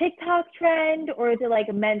a TikTok trend, or is it like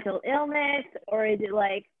a mental illness, or is it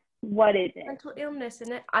like, what is it? Mental illness,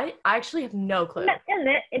 isn't it? I actually have no clue.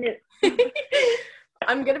 It is.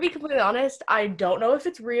 I'm gonna be completely honest. I don't know if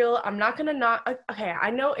it's real. I'm not gonna okay,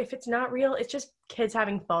 I know if it's not real, it's just kids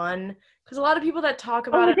having fun. Because a lot of people that talk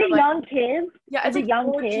about it, like, young kids? Yeah, it's like young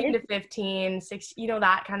 14 kids? to 15, 16,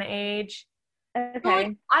 that kind of age. Okay. So,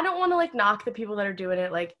 like, I don't want to knock the people that are doing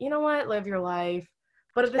it. Like, you know what? Live your life.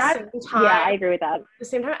 But at the same time, yeah, I agree with that. At the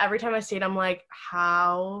same time, every time I see it, I'm like,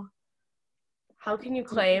 how can you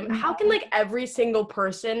claim? How can every single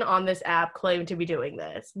person on this app claim to be doing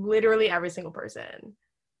this? Literally every single person.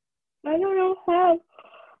 I don't know how.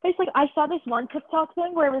 It's like, I saw this one TikTok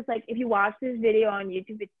thing where it was like, if you watch this video on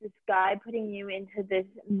YouTube, it's this guy putting you into this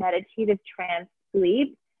meditative trance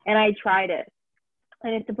sleep. And I tried it.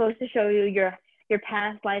 And it's supposed to show you your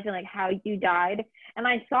past life and how you died. And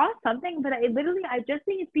I saw something, but I just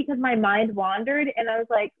think it's because my mind wandered, and I was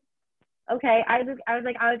like, okay, I was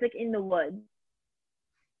in the woods.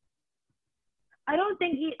 I don't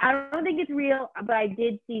think it's real, but I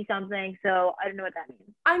did see something, so I don't know what that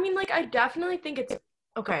means. I mean, I definitely think it's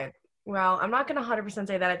okay. Well, I'm not gonna 100%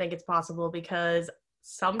 say that I think it's possible, because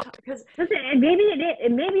sometimes, listen, maybe it is,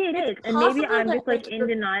 and maybe I'm just in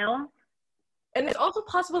denial. And it's also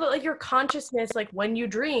possible that your consciousness, when you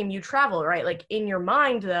dream, you travel, right? In your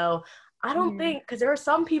mind, though, I don't think, because there are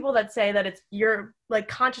some people that say that it's your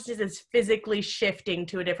consciousness is physically shifting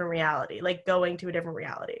to a different reality, going to a different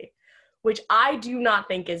reality, which I do not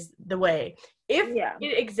think is the way. If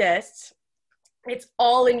it exists, it's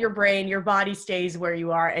all in your brain, your body stays where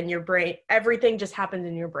you are, and your brain, everything just happens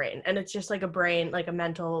in your brain. And it's just like a brain, a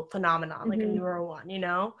mental phenomenon, like a neural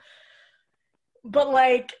one,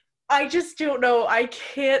 But I just don't know. I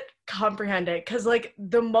can't comprehend it, because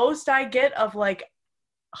the most I get of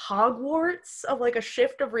Hogwarts, of a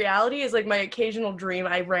shift of reality, is my occasional dream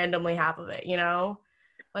I randomly have of it,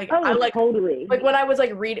 I totally. When I was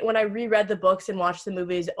when I reread the books and watched the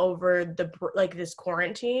movies over the this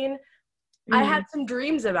quarantine, I had some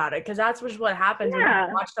dreams about it, because that's just what happens when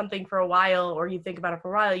you watch something for a while, or you think about it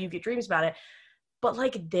for a while, you get dreams about it. But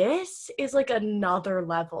this is another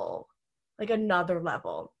level, another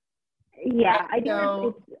level. Yeah, I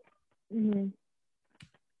think Mm-hmm.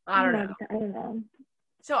 I don't know. I don't know.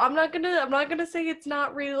 So I'm not gonna say it's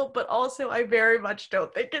not real, but also I very much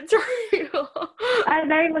don't think it's real. I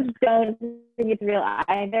very much don't think it's real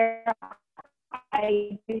either.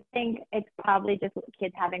 I do think it's probably just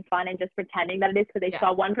kids having fun and just pretending that it is because they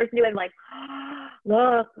saw one person do it and like,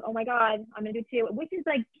 look, oh my God, I'm gonna do too, which is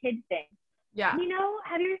like kids thing. Yeah. You know,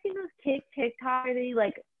 have you ever seen those kids TikTok where they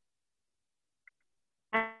like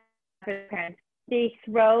they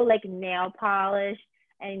throw like nail polish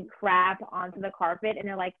and crap onto the carpet and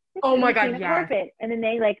they're like, oh my God, yeah. Carpet. And then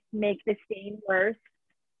they like make the stain worse.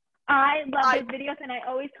 I love those videos and I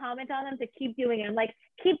always comment on them to keep doing it. I'm like,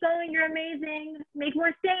 keep going, you're amazing. Make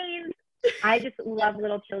more stains. I just love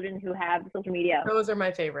little children who have social media. Those are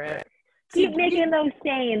my favorite. Keep making those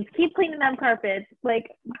stains. Keep cleaning them carpets.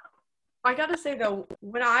 Like, I gotta say though,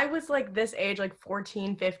 when I was like this age, like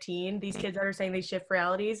 14, 15, these kids that are saying they shift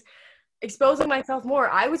realities, exposing myself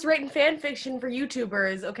more. I was writing fan fiction for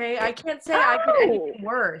YouTubers, okay? I can't say I did anything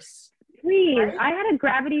worse. Please. Right? I had a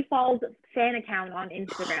Gravity Falls fan account on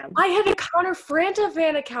Instagram. I had a Connor Franta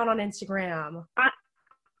fan account on Instagram.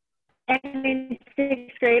 And in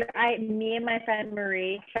 6th grade, me and my friend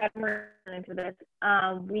Marie, shout out for this,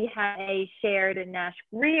 we had a shared Nash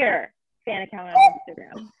Greer fan account on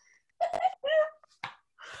Instagram.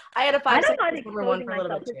 I had a 5-6 one for a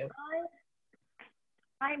little bit too.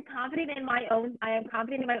 I am confident in my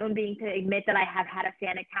own being to admit that I have had a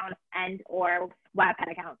fan account and or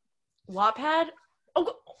Wattpad account. Wattpad?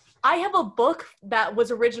 Oh, I have a book that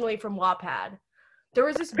was originally from Wattpad. There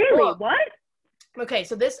was this book. What? Okay,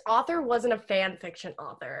 so this author wasn't a fan fiction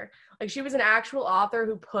author. Like, she was an actual author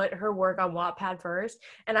who put her work on Wattpad first,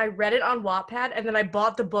 and I read it on Wattpad, and then I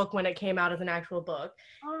bought the book when it came out as an actual book.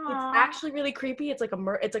 Aww. It's actually really creepy. It's like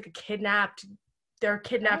a kidnapped. There are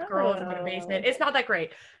kidnapped girls in the basement. It's not that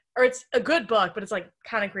great, or it's a good book, but it's like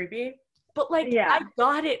kind of creepy. But like, I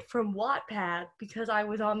got it from Wattpad because I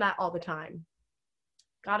was on that all the time.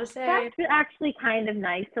 Gotta say, that's actually kind of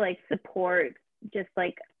nice to like support just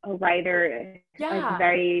like a writer, like a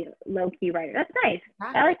very low-key writer. That's nice.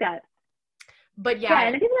 Exactly. I like that. But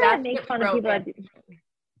and people that make fun of people that do.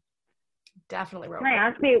 Definitely wrote. Can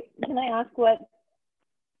I ask what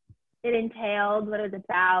it entailed, what it was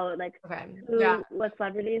about, like what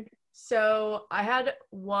celebrities? So I had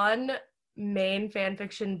one main fan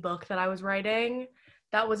fiction book that I was writing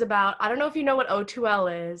that was about, I don't know if you know what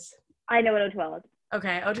O2L is. I know what O2L is.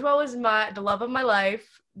 Okay, O2L is the love of my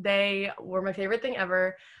life. They were my favorite thing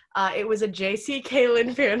ever. It was a JC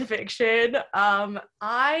Caylen fan fiction.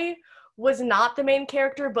 I was not the main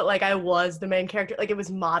character, but like I was the main character. Like, it was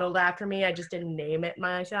modeled after me. I just didn't name it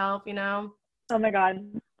myself, you know? Oh my God.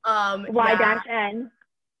 Y-N.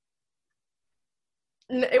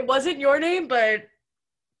 It wasn't your name, but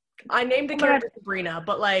I named the character Sabrina,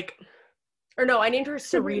 but like, or no, I named her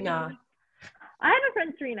Serena. I have a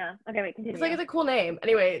friend, Serena. Okay, wait, continue. It's like, it's a cool name.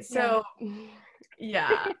 Anyway, so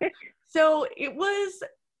yeah. So it was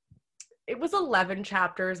 11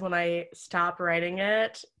 chapters when I stopped writing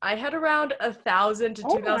it. I had around 1,000 to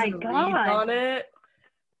 2,000 reads on it.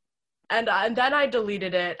 And then I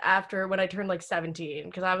deleted it when I turned like 17,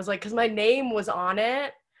 because I was like, because my name was on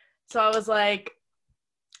it. So I was like,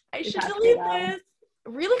 I should delete this.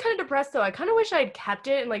 Really kind of depressed though. I kind of wish I had kept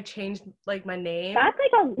it and like changed like my name. That's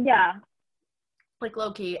like like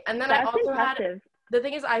low key. And then I also had, the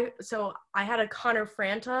thing is I had a Connor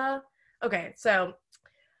Franta. Okay, so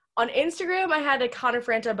on Instagram I had a Connor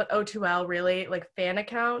Franta, but O2L really, like, fan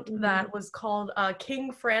account that was called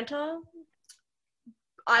King Franta.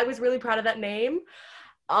 I was really proud of that name.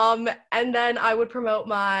 And then I would promote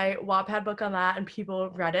my Wattpad book on that and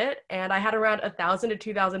people read it. And I had around 1,000 to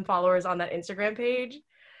 2,000 followers on that Instagram page.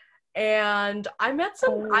 And I met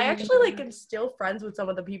I actually like am still friends with some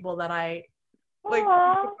of the people that I like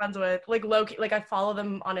friends with, like low-key, like I follow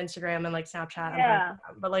them on Instagram and like Snapchat. Yeah.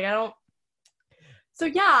 But like I don't. So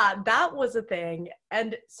yeah, that was a thing.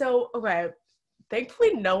 And so, okay,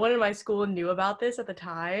 thankfully no one in my school knew about this at the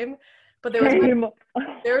time. But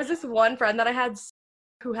there was this one friend that I had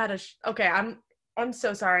who had I'm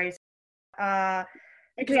so sorry. I'm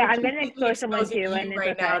gonna expose someone too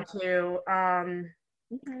right now too.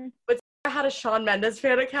 But I had a Shawn Mendes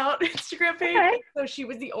fan account Instagram page, so she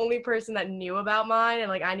was the only person that knew about mine, and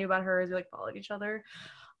like I knew about hers. We like followed each other.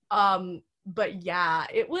 But yeah,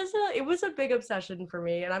 it was a big obsession for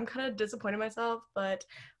me, and I'm kind of disappointed in myself. But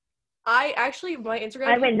my Instagram.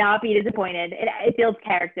 I would not be disappointed. It builds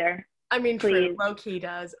character. I mean, true, low key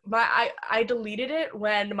does. I deleted it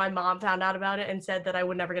when my mom found out about it and said that I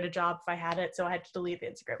would never get a job if I had it, so I had to delete the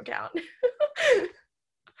Instagram account.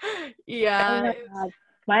 Yeah. Oh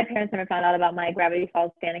my parents never found out about my Gravity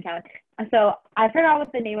Falls fan account. So I forgot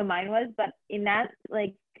what the name of mine was, but in that,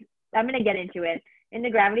 like, I'm going to get into it. In the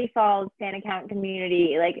Gravity Falls fan account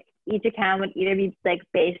community, like, each account would either be, like,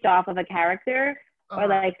 based off of a character or,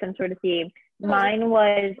 like, some sort of theme. Mine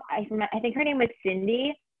was, I think her name was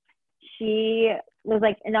Cindy. She was,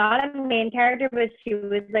 like, not a main character, but she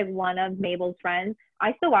was, like, one of Mabel's friends.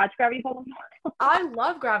 I still watch Gravity Falls. I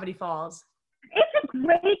love Gravity Falls. It's a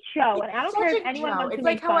great show, and I don't care if anyone wants to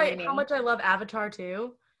make fun of me. How much I love Avatar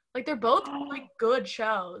too. Like, they're both like good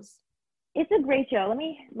shows. It's a great show. Let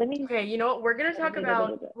me. Okay, you know what? We're gonna talk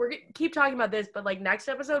about. Keep talking about this, but like next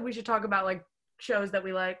episode, we should talk about like shows that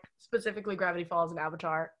we like, specifically Gravity Falls and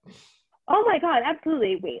Avatar. Oh my god,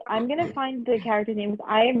 absolutely! Wait, I'm gonna find the character's name.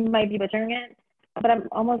 I might be butchering it, but I'm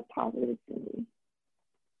almost positive it's Cindy.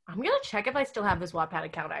 I'm gonna check if I still have this Wattpad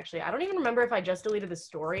account. Actually, I don't even remember if I just deleted the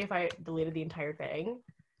story, if I deleted the entire thing,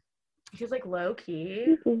 because like low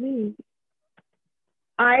key.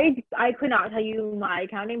 I could not tell you my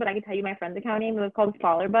account name, but I could tell you my friend's account name. It was called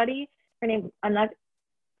Faller Buddy. Her name, I'm not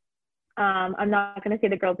gonna say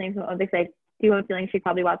the girl's name from Olympics. I do have a feeling she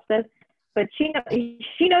probably watched this, but she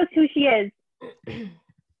knows who she is. If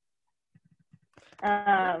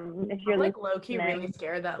you're I'm like low key really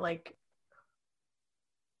scared that like.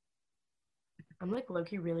 I'm like low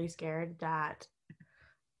key really scared that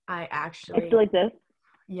I actually. It still exists.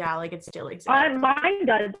 Yeah, like it still exists. Mine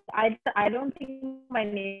does. I don't think my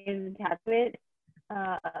name is attached to it.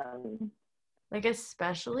 Like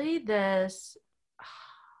especially this.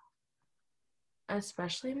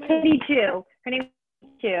 Especially my. Katie Chu. Her name is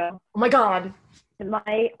Chu. Oh my god.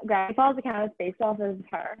 My Gravity Falls account is based off of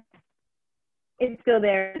her. It's still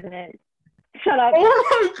there, isn't it? Shut up. Oh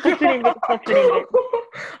my god.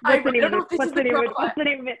 What's the name of it? What's the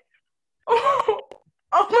name of it?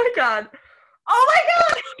 Oh my god. Oh my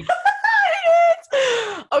god.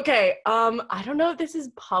 Okay. I don't know if this is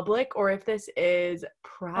public or if this is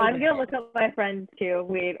private. I'm gonna look up my friends too.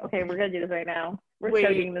 Wait. Okay, we're gonna do this right now. We're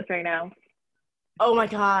studying this right now. Oh my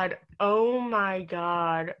god. Oh my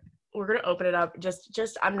god. We're gonna open it up.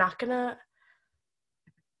 Just. I'm not gonna.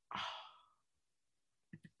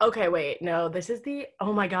 Okay, wait, no, this is the,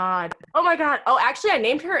 oh my god. Oh, actually, I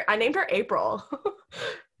named her April.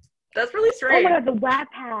 That's really strange. Oh my god, the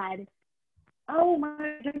Wattpad. Oh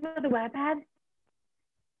my god, the Wattpad?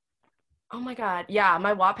 Oh my god, yeah,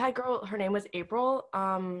 my Wattpad girl, her name was April,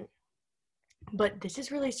 but this is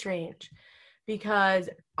really strange because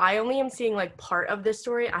I only am seeing, like, part of this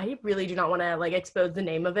story. I really do not want to, like, expose the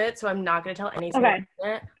name of it, so I'm not going to tell anything about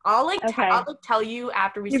it. I'll tell you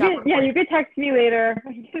after we stop recording. Yeah, you could text me later.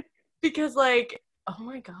 Because, like, oh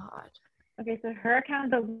my god. Okay, so her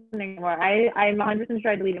account doesn't anymore. I'm 100%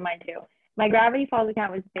 sure I deleted mine, too. My Gravity Falls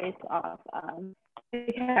account was based off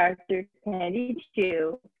the character Candy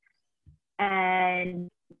Chu, and,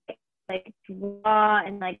 like, draw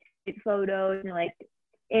and, like, take photos and, like,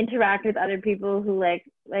 interact with other people who like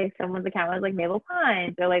someone's account was like Mabel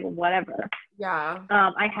Pines or like whatever. Yeah.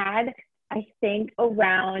 I had I think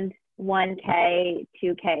around 1K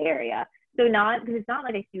 2K area. So not because it's not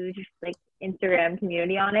like a huge like Instagram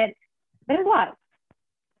community on it. There's a lot.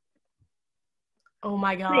 Oh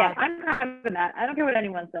my god. So yeah, I'm happy with that. I don't care what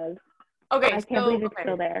anyone says. Okay. I can't believe it's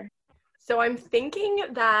still there. So I'm thinking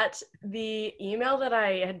that the email that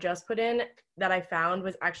I had just put in that I found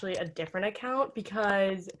was actually a different account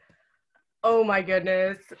because, oh my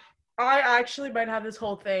goodness, I actually might have this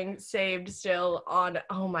whole thing saved still on,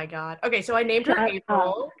 oh my god. Okay, so I named her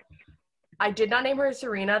April. I did not name her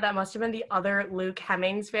Serena. That must have been the other Luke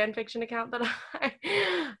Hemmings fanfiction account that I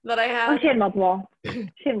had. Oh, she had multiple.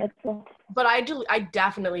 But I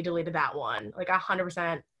definitely deleted that one, like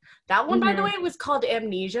 100%. That one, by the way, was called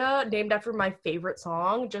Amnesia, named after my favorite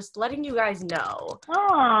song. Just letting you guys know.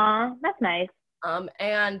 Aw, that's nice.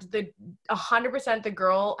 And 100% the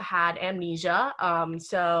girl had amnesia.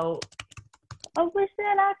 So. I wish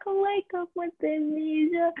that I could wake up with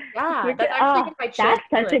amnesia. Yeah, that's actually my That's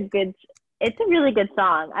such a good. It's a really good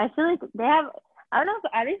song. I feel like they have. I don't know.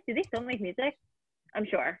 Do they still make music? I'm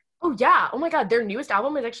sure. Oh yeah. Oh my god, their newest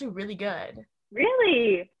album is actually really good.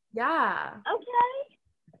 Really? Yeah. Okay.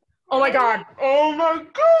 Oh my god. Oh my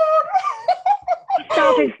god.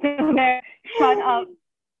 Stop it, still there. Shut up.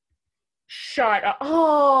 Shut up.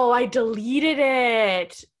 Oh, I deleted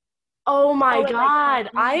it. Oh my god.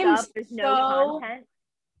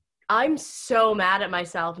 I'm so mad at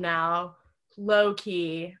myself now. Low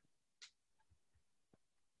key.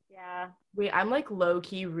 Yeah. Wait, I'm like low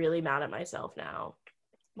key really mad at myself now.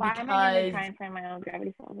 Why am I going to try and find my own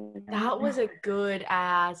Gravity Falls? That was a good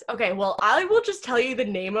ass. Okay, well, I will just tell you the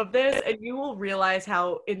name of this and you will realize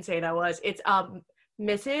how insane I was. It's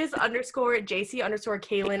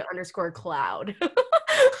Mrs._JC_Kaylin_Cloud.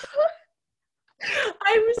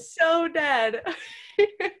 I'm so dead.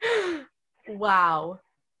 Wow.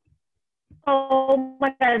 Oh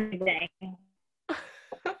my God.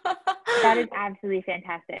 That is absolutely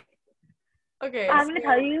fantastic. Okay. I'm going to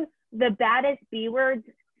tell you, the baddest B words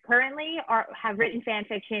currently have written fan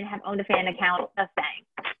fiction, have owned a fan account.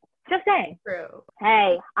 Just saying. True.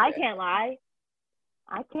 Hey, I can't lie.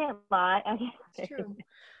 It's true.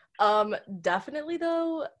 Definitely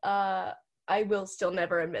though, I will still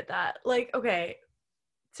never admit that. Like, okay,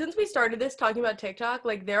 since we started this talking about TikTok,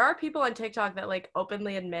 like there are people on TikTok that like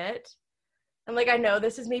openly admit, and like I know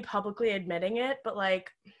this is me publicly admitting it, but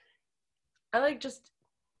like I like just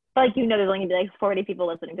like, you know, there's only gonna be like 40 people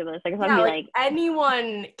listening to this. Like, yeah, like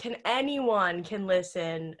anyone can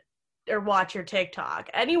listen or watch your TikTok.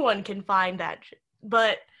 Anyone can find that,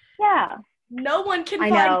 but yeah, no one can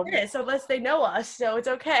find this unless they know us, so it's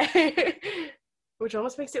okay. Which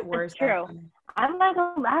almost makes it worse. It's true. I'm like,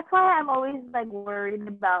 that's why I'm always like worried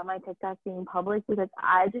about my TikTok being public, because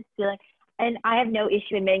I just feel like, and I have no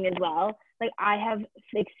issue admitting as well, like I have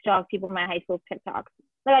like stalked people from my high school TikToks.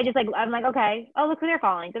 Like I just like, I'm like, okay, oh look who they're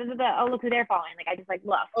following. Oh look who they're following. Like I just like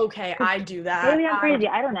look. Okay, I do that. Maybe I'm crazy.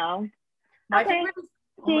 I don't know. My favorite is,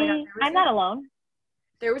 see, I'm not alone.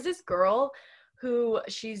 There was this girl who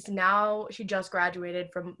she just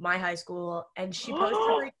graduated from my high school, and she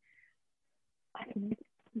posted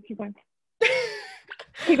Keep going.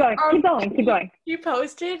 Keep going. She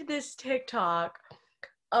posted this TikTok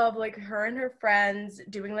of like her and her friends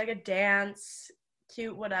doing like a dance,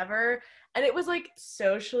 cute whatever, and it was like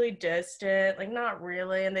socially distant, like not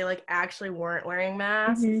really, and they like actually weren't wearing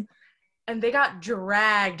masks. Mm-hmm. And they got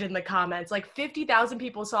dragged in the comments. Like 50,000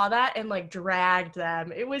 people saw that and like dragged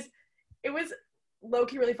them. It was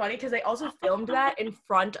low-key really funny because they also filmed that in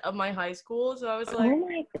front of my high school. So I was like, oh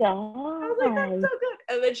my God. I was like, that's so good.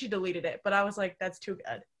 And then she deleted it. But I was like, that's too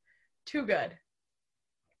good. Too good.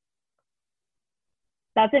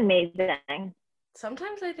 That's amazing.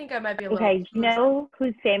 Sometimes I think I might be a little... Okay, you know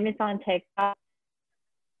who's famous on TikTok?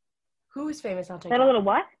 Who's famous on TikTok? Is that a little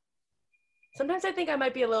what? Sometimes I think I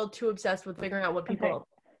might be a little too obsessed with figuring out what people,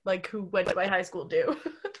 like, who went to my high school do.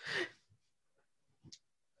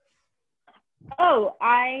 Oh,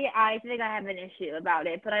 I think I have an issue about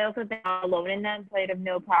it, but I also think I'm alone in them, so I'd have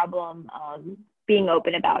no problem being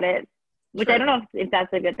open about it, which True. I don't know if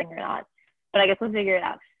that's a good thing or not, but I guess we'll figure it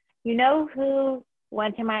out. You know who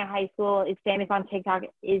went to my high school, is famous on TikTok,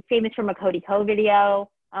 is famous from a Cody Co video?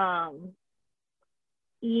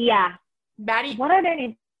 Yeah. Maddie. What are their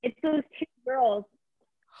names? It's those two girls.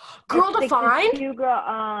 Girl Defined?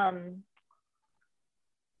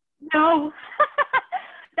 No.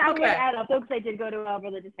 That would add up, though, because I did go to a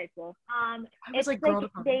religious high school. It's like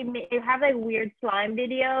they have like weird slime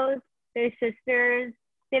videos. They're sisters.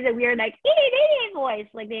 They have the weird like voice.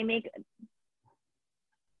 Like they make.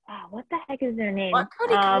 What the heck is their name?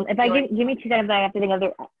 If I give me 2 seconds, I have to think of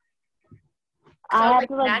their. I have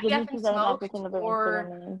to like give me 2 seconds. I have to think of their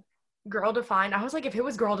Instagram name. Girl Defined. I was like, if it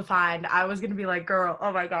was Girl Defined, I was gonna be like, girl,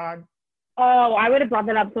 oh my God. Oh, I would have brought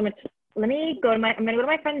that up so much. I'm gonna go to my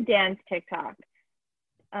friend Dan's TikTok.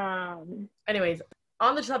 Anyways,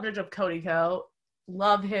 on the subject of Cody Co,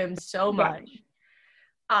 love him so much.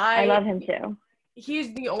 I love him too.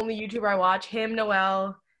 He's the only YouTuber I watch. Him,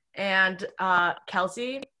 Noelle, and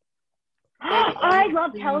Kelsey. I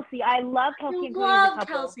love Kelsey. I love Kelsey. I love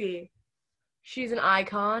Kelsey. She's an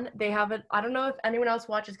icon. They have I don't know if anyone else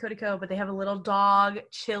watches Cody Co, but they have a little dog,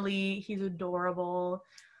 Chili. He's adorable.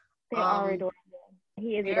 They are adorable.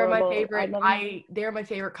 He is they're adorable. My favorite. They're my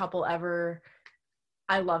favorite couple ever.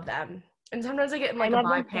 I love them. And sometimes I get in like a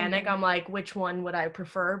vibe panic. I'm like, which one would I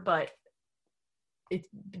prefer? But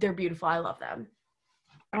they're beautiful. I love them.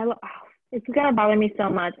 It's gonna bother me so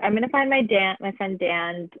much. I'm gonna find my friend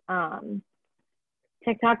Dan's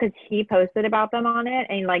TikTok, because he posted about them on it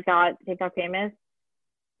and like got TikTok famous.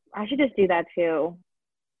 I should just do that too.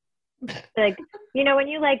 Like, you know, when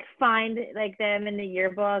you like find like them in the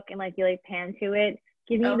yearbook and like you like pan to it,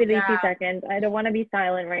 give me literally 2 seconds. I don't want to be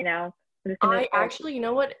silent right now. I actually, you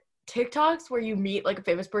know what? TikToks where you meet like a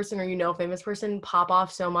famous person or a famous person pop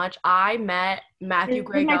off so much. I met Matthew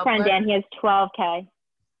Gray. My friend Dan, he has 12K.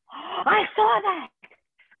 I saw that.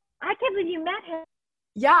 I can't believe you met him.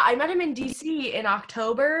 Yeah, I met him in DC in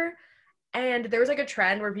October, and there was like a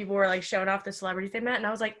trend where people were like showing off the celebrities they met, and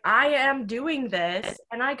I was like, I am doing this,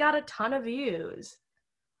 and I got a ton of views.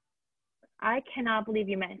 I cannot believe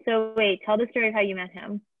you met him. So wait, tell the story of how you met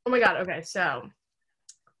him. Oh my God. Okay, so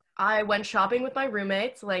I went shopping with my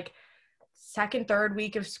roommates like second, third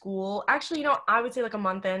week of school. Actually, I would say like a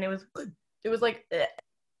month in. It was It was like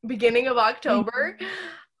beginning of October.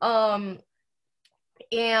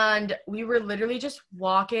 And we were literally just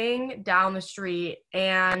walking down the street,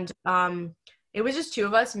 and it was just two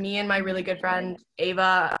of us, me and my really good friend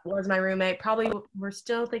Ava was my roommate. Probably we're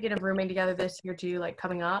still thinking of rooming together this year too, like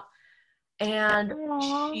coming up. And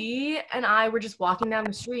she and I were just walking down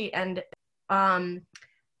the street, and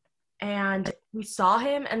we saw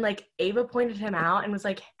him, and like Ava pointed him out and was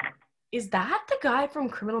like, is that the guy from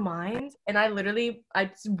Criminal Minds? And I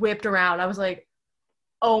whipped around. I was like,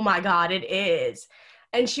 oh my God, it is.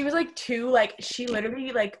 And she was like she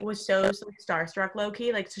literally like was so starstruck low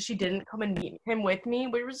key. Like, so she didn't come and meet him with me,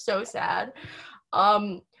 which was so sad.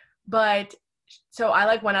 But so I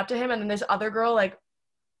like went up to him, and then this other girl, like,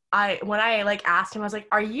 when I like asked him, I was like,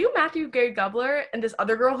 are you Matthew Gary Gubler? And this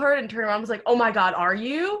other girl heard and turned around and was like, oh my God, are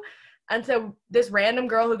you? And so this random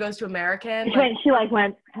girl who goes to American, she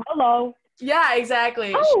went, hello. Yeah, exactly.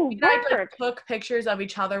 She and I like took pictures of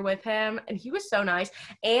each other with him, and he was so nice.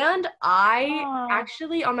 And I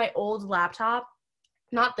actually, on my old laptop,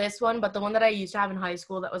 not this one, but the one that I used to have in high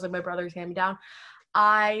school that was like my brother's hand-me-down,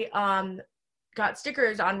 I got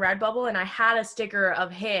stickers on Redbubble, and I had a sticker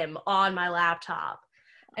of him on my laptop.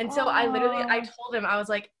 And so I told him, I was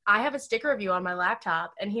like, I have a sticker of you on my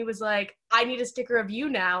laptop. And he was like, I need a sticker of you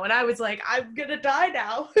now. And I was like, I'm gonna die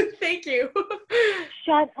now. Thank you.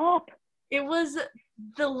 Shut up. It was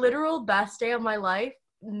the literal best day of my life.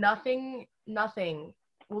 Nothing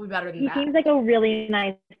will be better than that. He seems like a really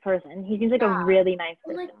nice person. He seems like a really nice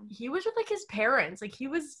person. Like, he was with like his parents. Like, he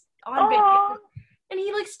was on vacation. And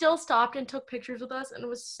he like still stopped and took pictures with us, and it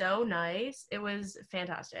was so nice. It was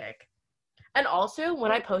fantastic. And also,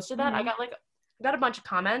 when I posted that, I got a bunch of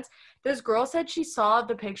comments. This girl said she saw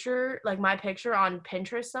the picture, like my picture, on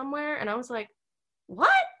Pinterest somewhere, and I was like, what?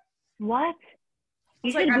 What?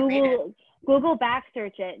 You should Google back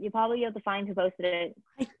search it. You'll probably be able to find who posted it.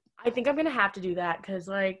 I think I'm gonna have to do that, because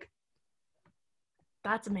like,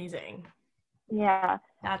 that's amazing. Yeah.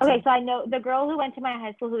 Okay, so I know the girl who went to my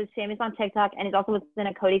high school who is famous on TikTok and is also in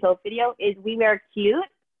a Cody Ko video is We Wear Cute.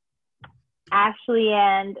 Ashley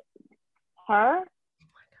and her.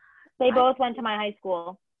 They both went to my high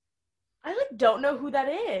school. I like don't know who that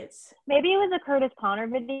is. Maybe it was a Curtis Connor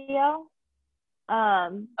video.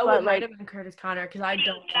 It might have been Curtis Connor, because I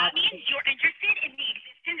don't. That means you're interested in the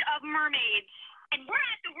existence of mermaids, and we're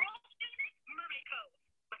at the world's famous Mermaid Cove,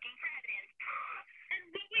 looking for evidence.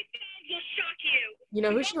 And what we found will shock you. You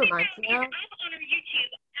know who she reminds me of? Up on our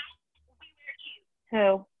YouTube, We Wear Cute.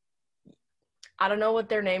 Who? I don't know what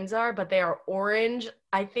their names are, but they are orange.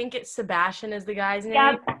 I think it's Sebastian is the guy's name.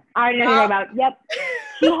 Yep, I already know who you're about. Yep.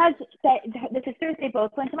 She has the sisters. They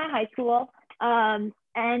both went to my high school, and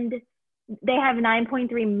they have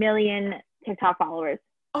 9.3 million TikTok followers.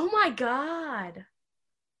 Oh my God.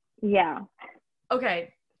 Yeah.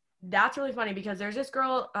 Okay, that's really funny, because there's this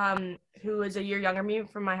girl who is a year younger than me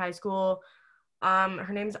from my high school.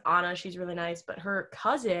 Her name's Anna. She's really nice, but her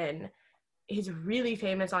cousin is really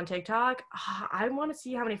famous on TikTok. I want to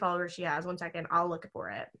see how many followers she has. 1 second, I'll look for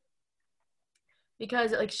it.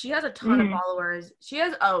 Because like she has a ton of followers. She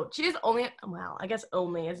has only, well, I guess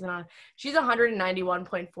only isn't on. She's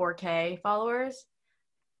 191.4K followers.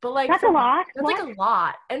 But like that's a lot. That's like a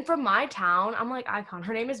lot. And from my town, I'm like icon.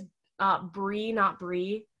 Her name is Bree, not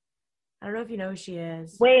Bree. I don't know if you know who she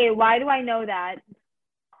is. Wait, why do I know that?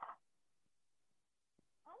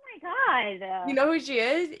 Oh my God. You know who she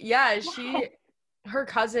is? Yeah, her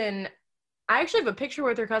cousin. I actually have a picture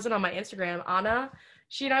with her cousin on my Instagram, Anna.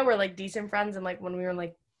 She and I were like decent friends, and like when we were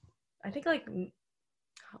like, I think like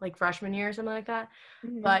freshman year or something like that.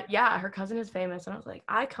 Mm-hmm. But yeah, her cousin is famous, and I was like,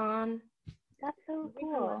 icon. That's so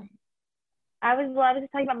cool. I was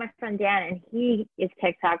just talking about my friend Dan, and he is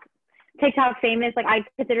TikTok famous. Like, I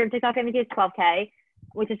consider him TikTok famous. He has 12K,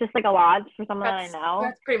 which is just like a lot for someone that I know.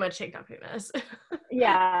 That's pretty much TikTok famous.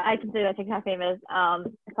 Yeah, I consider that TikTok famous.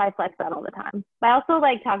 So I flex that all the time. But I also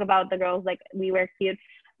like talk about the girls like We Wear Cute.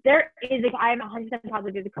 There is like, I'm 100%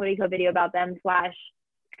 positive there's a Cody Ko video about them /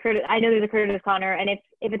 Curtis. I know there's a Curtis Connor, and if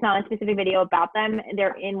it's not a specific video about them,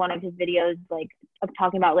 they're in one of his videos like of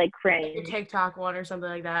talking about like cringe. A TikTok one or something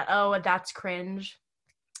like that. Oh, that's cringe.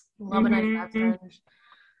 Love a nice that's cringe.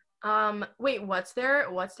 Wait, what's their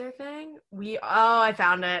thing? I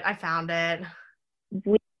found it.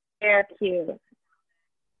 We Wear Cute.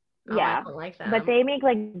 Yeah, I don't like them. But they make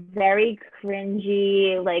like very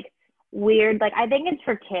cringy, like weird. Like I think it's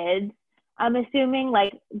for kids. I'm assuming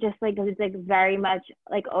like just like it's like very much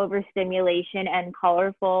like overstimulation and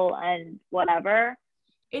colorful and whatever.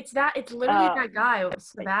 It's literally that guy,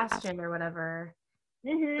 Sebastian or whatever.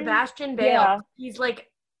 Mm-hmm. Sebastian Bale. Yeah. He's like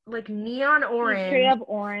like neon orange. Straight up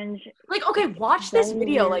orange. Like, okay, watch So this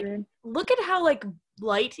video. weird. Like, look at how like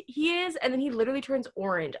light he is, and then he literally turns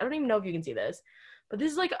orange. I don't even know if you can see this, but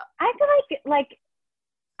this is like. I feel like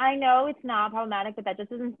I know it's not problematic, but that just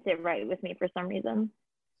doesn't sit right with me for some reason.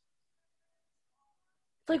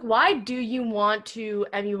 It's like, why do you want to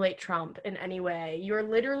emulate Trump in any way? You're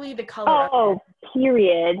literally the color. Oh,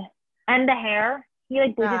 period. And the hair. He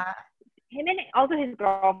like bleaches. Yeah. Him and also his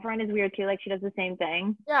girlfriend is weird too. Like she does the same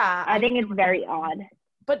thing. Yeah. I think it's very odd.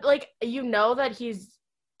 But like, you know that he's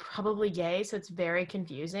probably gay, so it's very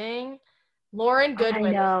confusing. Lauren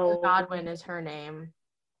Goodwin, Godwin is her name.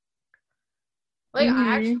 Like,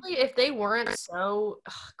 I actually, if they weren't so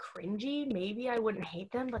cringy, maybe I wouldn't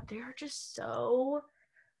hate them, but they're just so,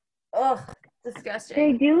 disgusting.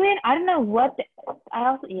 They do it. I don't know what.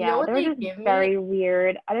 They're just very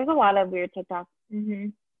weird. There's a lot of weird TikToks. Mm-hmm.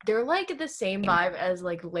 They're like the same vibe as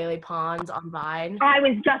like Lele Pons on Vine. I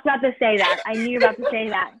was just about to say that. I knew you were about to say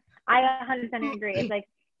that. I 100% agree. It's like,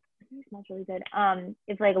 it smells really good.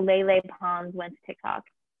 It's like Lele Pons went to TikTok.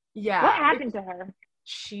 Yeah. What happened to her?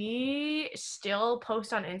 She still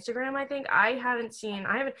posts on Instagram, I think.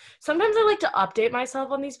 Sometimes I like to update myself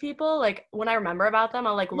on these people. Like, when I remember about them,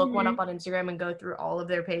 I'll like look one up on Instagram and go through all of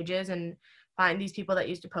their pages and find these people that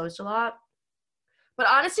used to post a lot. But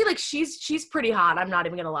honestly, like, she's pretty hot. I'm not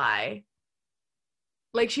even gonna lie.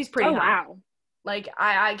 Like, she's pretty hot. Wow. Like,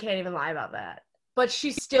 I can't even lie about that. But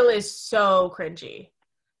she still is so cringy.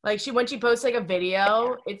 Like, when she posts, like, a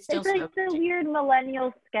video, it's still like the weird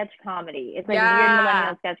millennial sketch comedy. It's like weird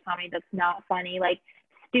millennial sketch comedy that's not funny. Like,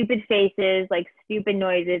 stupid faces, like, stupid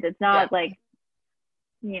noises. It's not, like,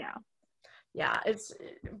 you know. Yeah,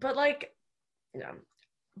 but, like, you know.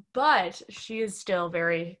 But she is still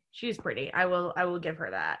she's pretty. I will give her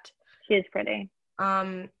that. She is pretty.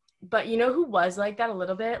 But you know who was like that a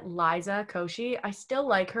little bit? Liza Koshy. I still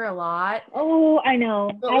like her a lot. Oh, I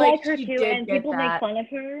know. But, I like her too, and people make fun of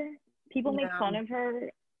her. People make fun of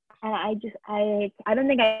her, and I don't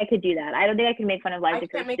think I could do that. I don't think I could make fun of Liza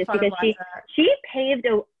Koshy just because she paved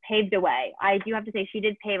a way. I do have to say she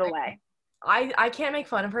did pave a way. I can't make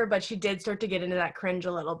fun of her, but she did start to get into that cringe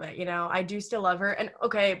a little bit, you know? I do still love her. And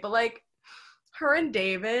okay, but like her and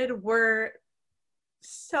David were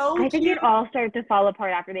so I think it all started to fall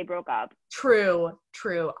apart after they broke up. True.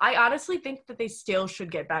 I honestly think that they still should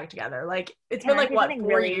get back together. Like, it's been like, what,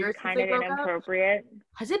 4 years since they broke up?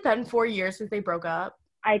 Has it been 4 years since they broke up?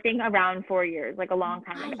 I think around 4 years, like a long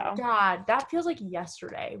time ago. God, that feels like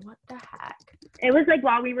yesterday. What the heck? It was like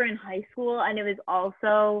while we were in high school, and it was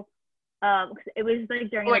also it was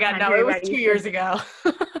like during. Oh my God, no, it was 2 years ago.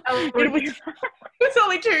 It was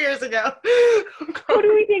only 2 years ago. Who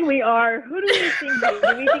do we think we are? Who do we think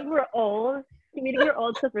do we think we're old? Do we think we're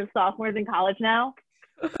old because we're sophomores in college now?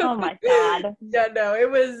 Oh my God. Yeah, no, it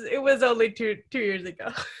was only two years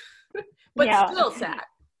ago. But still sad.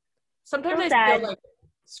 Sometimes I still like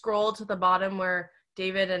scroll to the bottom where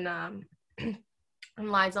David and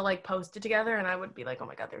Liza like posted together, and I would be like, oh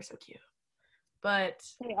my God, they're so cute. But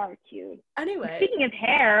they are cute. Anyway, speaking of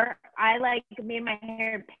hair, I like made my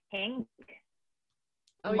hair pink.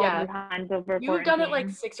 Oh yeah, times over you've done it like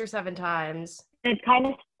 6 or 7 times. It's kind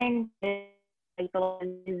of like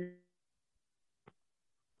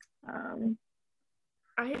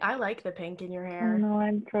I like the pink in your hair. Oh no,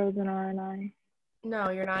 I'm frozen, aren't I? No,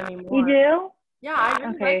 you're not anymore. You do? Yeah, I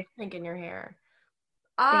really like the pink in your hair.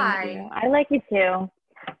 I like it too.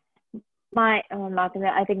 I'm not gonna.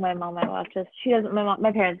 I think my mom might watch this. She doesn't.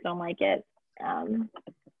 My parents don't like it.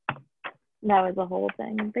 That was the whole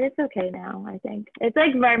thing, but it's okay now. I think it's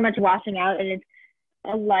like very much washing out, and it's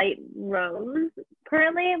a light rose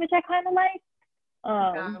currently, which I kind of like.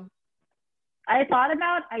 I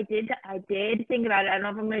did think about it. I don't know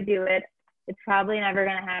if I'm gonna do it. It's probably never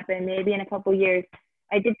gonna happen. Maybe in a couple years.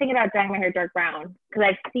 I did think about dyeing my hair dark brown because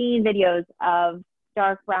I've seen videos of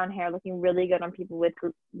dark brown hair looking really good on people with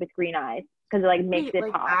green eyes because it like makes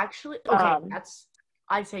it pop. Actually, okay,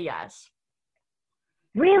 I say yes.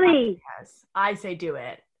 Really? Yes, I say do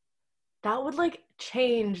it. That would like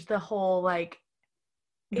change the whole like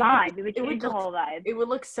vibe. It would change the whole vibe. It would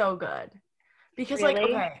look so good because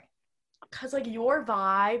because like your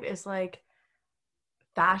vibe is like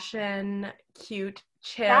fashion, cute,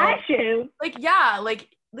 chill. Fashion. Like yeah, like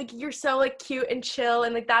you're so like cute and chill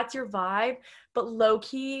and like that's your vibe, but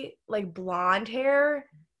low-key like blonde hair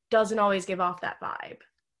doesn't always give off that vibe.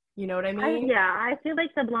 You know what I mean? I feel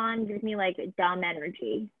like the blonde gives me like dumb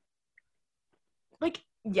energy. Like,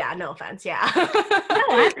 yeah, no offense, yeah.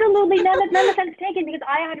 No, absolutely none offense taken because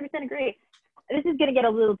I 100% agree. This is gonna get a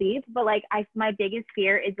little deep, but like my biggest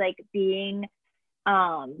fear is like being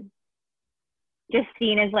just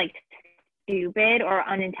seen as like stupid or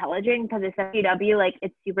unintelligent because it's FCW, like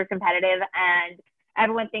it's super competitive and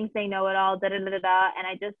everyone thinks they know it all, da da da da da. And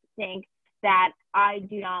I just think that I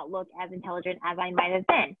do not look as intelligent as I might have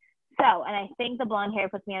been. So, and I think the blonde hair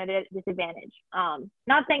puts me at a disadvantage.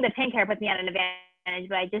 Not saying the pink hair puts me at an advantage,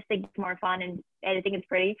 but I just think it's more fun and I think it's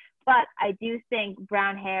pretty. But I do think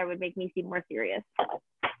brown hair would make me seem more serious.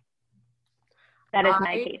 That is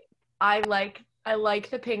my case. I like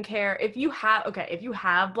the pink hair. If you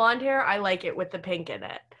have blonde hair, I like it with the pink in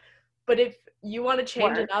it. But if you want to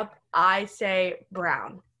change it up, I say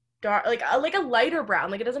brown. Dark, like a lighter brown.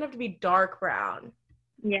 Like it doesn't have to be dark brown.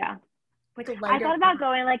 Yeah. Like a lighter. I thought about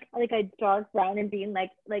going like a dark brown and being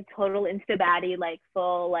like total insta baddie, like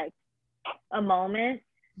full like a moment.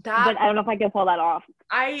 But I don't know if I can pull that off.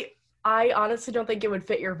 I honestly don't think it would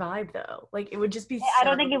fit your vibe though. Like it would just be. I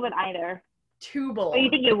don't think it would either. Too bold. Oh, you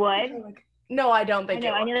think it would? No, I don't think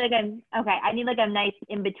it would. I need like a nice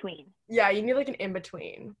in between. Yeah, you need like an in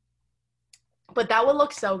between. But that would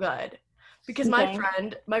look so good. Because my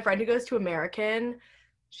friend who goes to American,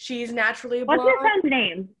 she's naturally blonde. What's your friend's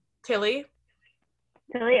name? Tilly.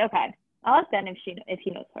 Tilly? Okay. I'll ask Ben if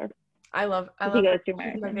he knows her. I love he goes to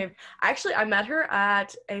American. Actually, I met her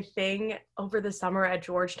at a thing over the summer at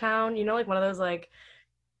Georgetown. You know, like one of those like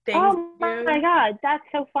things. Oh my God, that's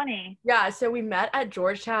so funny. Yeah, so we met at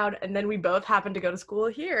Georgetown and then we both happened to go to school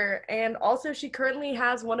here. And also she currently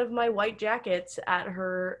has one of my white jackets at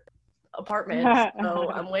her apartment.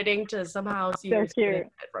 So I'm waiting to somehow see who's getting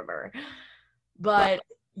it from her. But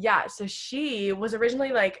yeah, so she was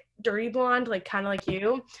originally like dirty blonde, like kind of like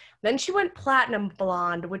you. Then she went platinum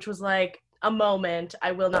blonde, which was like a moment.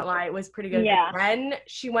 I will not lie, it was pretty good. Yeah. But then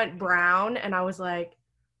she went brown and I was like,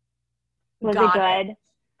 was it good?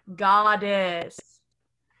 Goddess.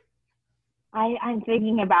 I'm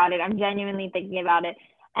thinking about it. I'm genuinely thinking about it.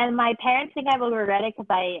 And my parents think I will regret it because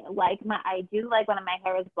I do like when my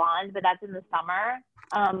hair is blonde, but that's in the summer.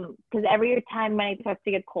 Because every time when it starts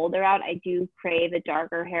to get colder out, I do crave a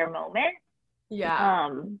darker hair moment. Yeah.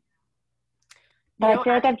 But I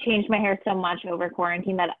feel like I've changed my hair so much over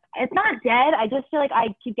quarantine that it's not dead. I just feel like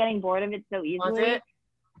I keep getting bored of it so easily. Was it?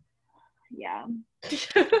 Yeah.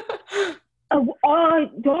 Oh,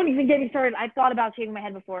 don't even get me started. I've thought about shaving my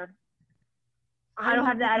head before. I don't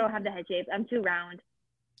have the head shape. I'm too round.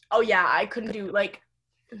 Oh yeah, I couldn't do like.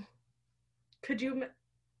 Could you?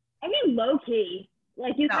 I mean, low key.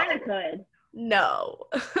 Like you kind of could. No,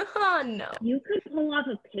 no. You could pull off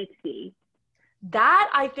a pixie. That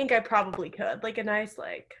I think I probably could. Like a nice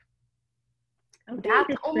like. Okay,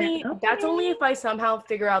 that's only if I somehow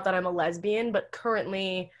figure out that I'm a lesbian. But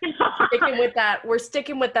currently, we're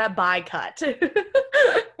sticking with that bi cut.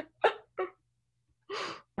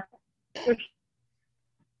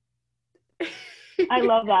 I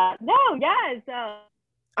love that. No, yes.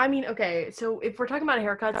 I mean, okay, so if we're talking about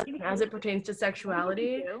haircuts as it pertains to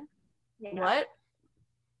sexuality, what?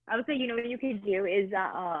 I would say, what you could do is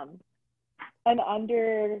an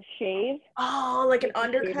under shave. Oh, like an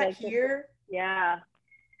undercut here? Yeah.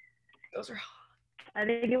 Those are hot. I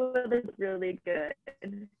think it would look really good.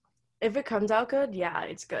 If it comes out good, yeah,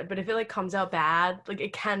 it's good. But if it like comes out bad, like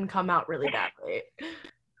it can come out really badly.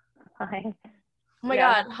 Hi. Oh my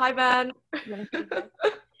God. Hi, Ben.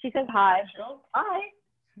 She says hi. Hi.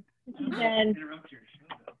 Ben.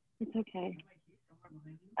 It's okay.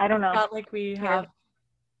 I don't know. Not like we have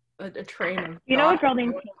a train of You know a girl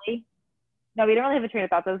named Tilly? No, we don't really have a train of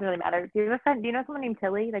thought. That doesn't really matter. Do you know someone named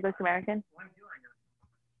Tilly that goes to American?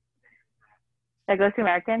 That goes to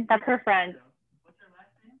American? That's her friend. Do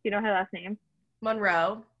you know her last name?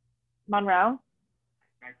 Monroe. Monroe?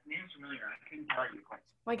 My name's familiar. I couldn't tell you quite.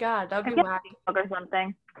 Oh my God, that would be wacky. Or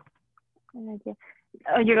something.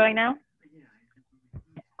 Oh, you're going now?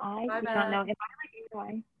 I don't know. If I'm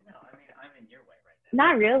way. No, I mean, I'm in your way right now.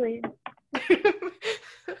 Not really.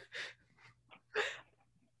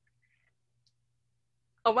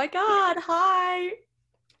 Oh my God, hi.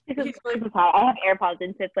 I have AirPods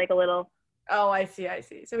in, so it's like a little. Oh, I see.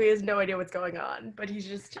 So he has no idea what's going on, but he's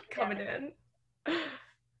just coming in.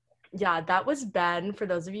 Yeah, that was Ben, for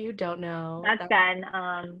those of you who don't know. That's Ben.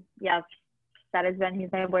 Yes, that is Ben.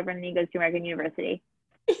 He's my boyfriend, and he goes to American University.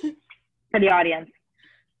 For the audience.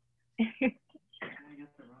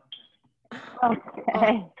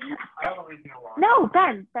 Okay. No,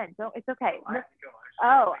 Ben, don't. It's okay.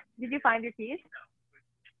 Oh, did you find your keys?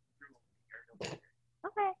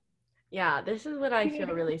 Okay. Yeah, this is when I feel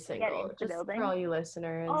really single. Just for all you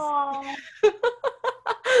listeners. Oh.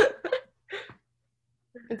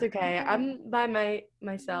 It's okay. I'm by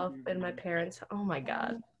myself and my parents. Oh my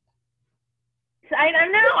God. I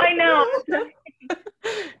know.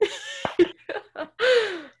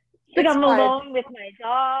 Like I'm alone with my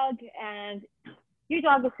dog, and your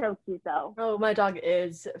dog is so cute though. Oh, my dog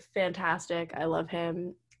is fantastic. I love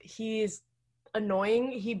him. He's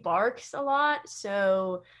annoying. He barks a lot,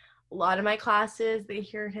 so a lot of my classes, they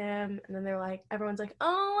hear him, and then they're like, everyone's like,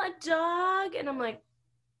 oh, a dog, and I'm like,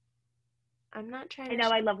 I'm not trying to. I know,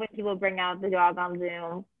 I love when people bring out the dog on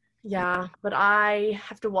Zoom. Yeah, but I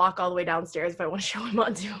have to walk all the way downstairs if I want to show him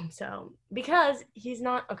on Zoom, so, because he's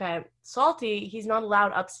not, okay, Salty, he's not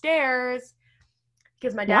allowed upstairs,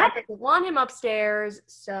 because my dad doesn't want him upstairs,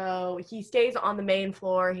 so he stays on the main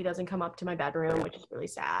floor. He doesn't come up to my bedroom, which is really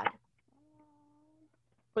sad.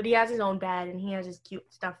 But he has his own bed, and he has his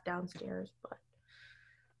cute stuff downstairs. But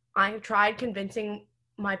I have tried convincing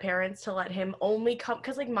my parents to let him only come,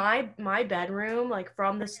 because, like, my bedroom, like,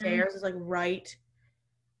 from the stairs is, like, right,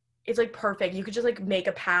 it's, like, perfect. You could just, like, make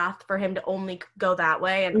a path for him to only go that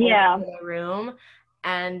way and only go to my room,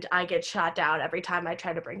 and I get shot down every time I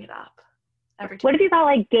try to bring it up. What if you got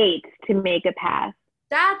like gates to make a path?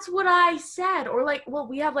 That's what I said. Or like, well,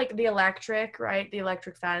 we have like the electric, right? The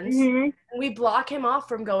electric fence. Mm-hmm. We block him off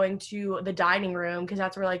from going to the dining room because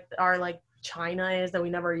that's where like our like china is that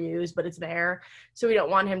we never use, but it's there. So we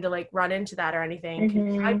don't want him to like run into that or anything.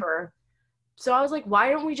 Mm-hmm. Hyper. So I was like,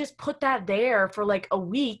 why don't we just put that there for like a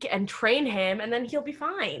week and train him, and then he'll be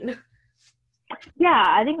fine. Yeah,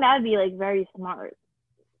 I think that would be like very smart.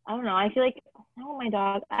 I don't know. I feel like, oh, my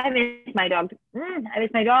dog. I miss my dog. I miss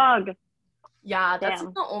my dog. Yeah, that's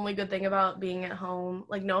the only good thing about being at home.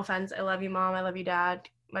 Like, no offense. I love you, Mom. I love you, Dad.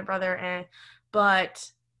 My brother,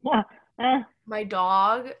 But my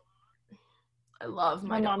dog, I love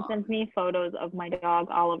my dog. My mom sends me photos of my dog,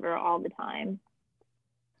 Oliver, all the time.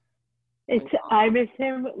 I miss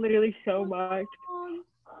him literally so much.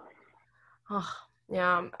 Oh,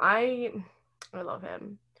 yeah, I love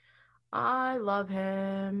him. I love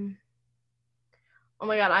him. Oh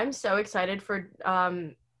my god, I'm so excited for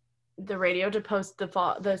the radio to post the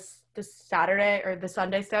Saturday or the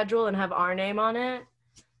Sunday schedule and have our name on it.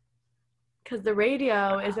 Because the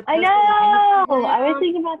radio is a I know! Instagram. I was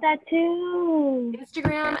thinking about that too.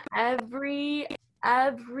 Instagram every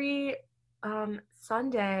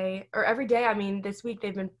Sunday, or every day, I mean, this week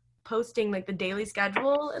they've been posting like the daily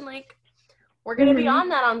schedule, and like we're gonna be on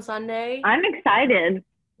that on Sunday. I'm excited.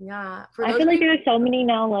 Yeah. I feel like there's so many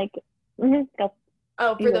now, like, go.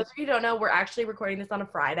 Oh, for those of you who don't know, we're actually recording this on a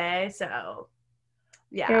Friday, so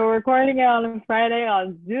yeah. We're recording it on a Friday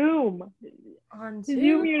on Zoom. On Zoom?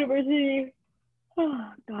 Zoom University.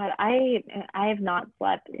 Oh, God, I have not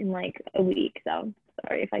slept in, like, a week, so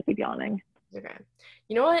sorry if I keep yawning. Okay.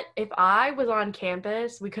 You know what? If I was on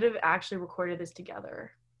campus, we could have actually recorded this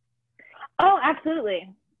together. Oh,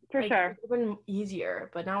 absolutely. For sure. It would have been easier,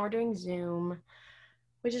 but now we're doing Zoom,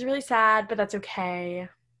 which is really sad, but that's okay.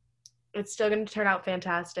 It's still going to turn out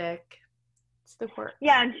fantastic. It's the quirk.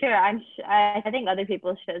 Yeah, I'm sure. I think other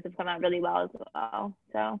people's shows have come out really well as well.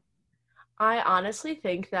 So I honestly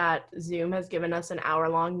think that Zoom has given us an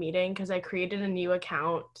hour-long meeting because I created a new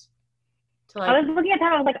account. I was looking at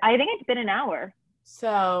time. I was like, I think it's been an hour.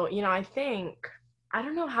 So, I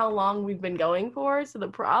don't know how long we've been going for. So the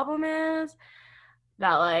problem is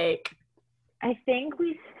that, like, I think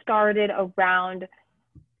we started around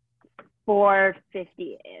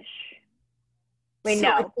 4:50-ish. Wait, so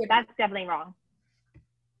no, that's definitely wrong.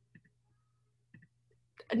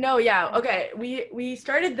 No, yeah, okay. We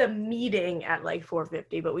started the meeting at like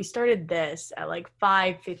 4:50, but we started this at like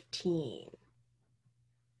 5:15.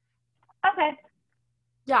 Okay.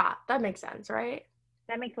 Yeah, that makes sense, right?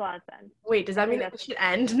 That makes a lot of sense. Wait, does that mean that we should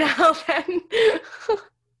end now then?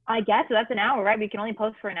 I guess so. That's an hour, right? We can only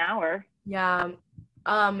post for an hour. Yeah.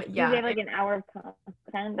 Yeah. We have like an hour of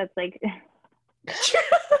content that's like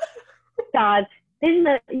God.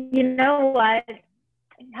 You know what?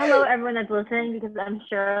 Hello, everyone that's listening, because I'm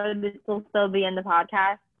sure this will still be in the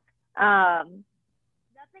podcast. Nothing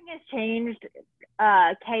has changed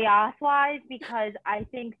chaos-wise, because I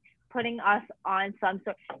think putting us on some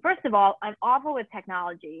sort. First of all, I'm awful with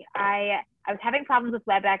technology. I was having problems with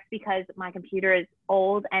WebEx because my computer is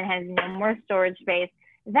old and has no more storage space.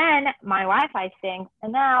 Then my Wi-Fi stinks,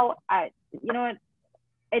 and now you know what?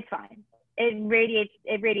 It's fine. It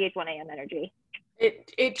radiates 1 a.m. energy.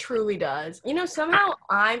 It truly does. Somehow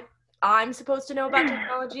I'm supposed to know about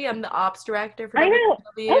technology. I'm the ops director for WW.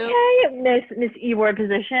 Okay, Miss E-word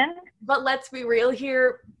position. But let's be real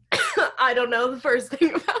here. I don't know the first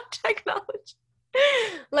thing about technology.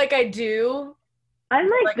 Like I do. I'm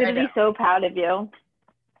like going to be so proud of you.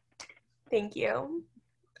 Thank you.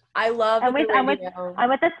 I love I'm with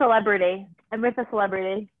a celebrity. I'm with a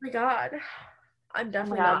celebrity. Oh my God. I'm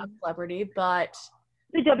definitely not a celebrity, but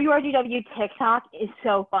The WRGW TikTok is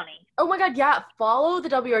so funny. Oh my god, yeah. Follow the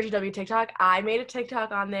WRGW TikTok. I made a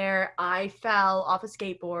TikTok on there. I fell off a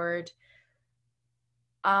skateboard.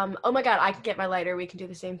 Oh my god, I can get my lighter. We can do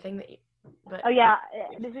the same thing that you. But Oh yeah,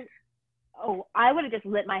 I would have just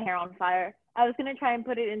lit my hair on fire. I was gonna try and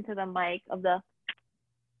put it into the mic of the.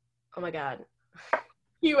 Oh my god,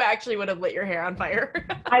 you actually would have lit your hair on fire.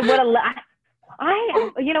 I would have.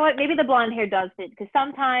 You know what? Maybe the blonde hair does fit because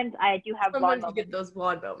sometimes I do have blonde Sometimes you get those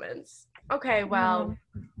blonde moments. Okay, well,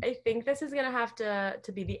 I think this is gonna have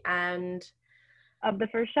to be the end of the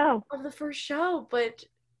first show. But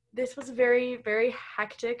this was a very, very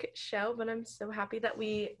hectic show. But I'm so happy that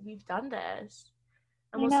we've done this.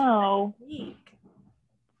 And we'll know.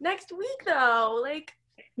 Next week, though, like.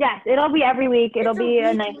 Yes, it'll be every week. It'll be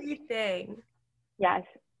a nice thing. Yes.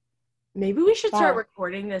 Maybe we should start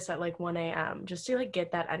recording this at like 1 a.m. just to like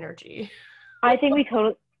get that energy. I think we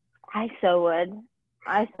totally. I so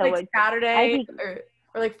would. Saturday or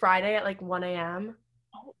like Friday at like 1 a.m.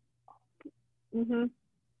 Mhm.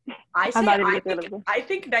 I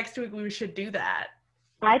think next week we should do that.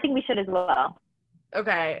 I think we should as well.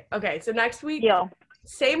 Okay. So next week, Deal.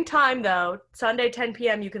 Same time though, Sunday 10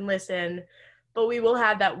 p.m. you can listen, but we will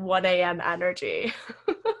have that 1 a.m. energy.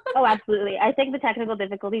 Oh, absolutely. I think the technical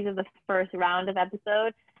difficulties of the first round of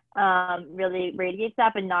episode really radiates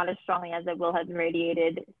up and not as strongly as it will have been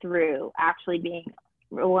radiated through actually being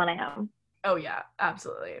 1 a.m. Oh yeah,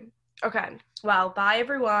 absolutely. Okay. Well, bye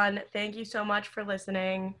everyone. Thank you so much for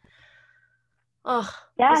listening. Oh,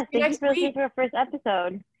 yeah, thank you for listening to our first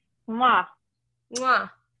episode. Mwah. Mwah.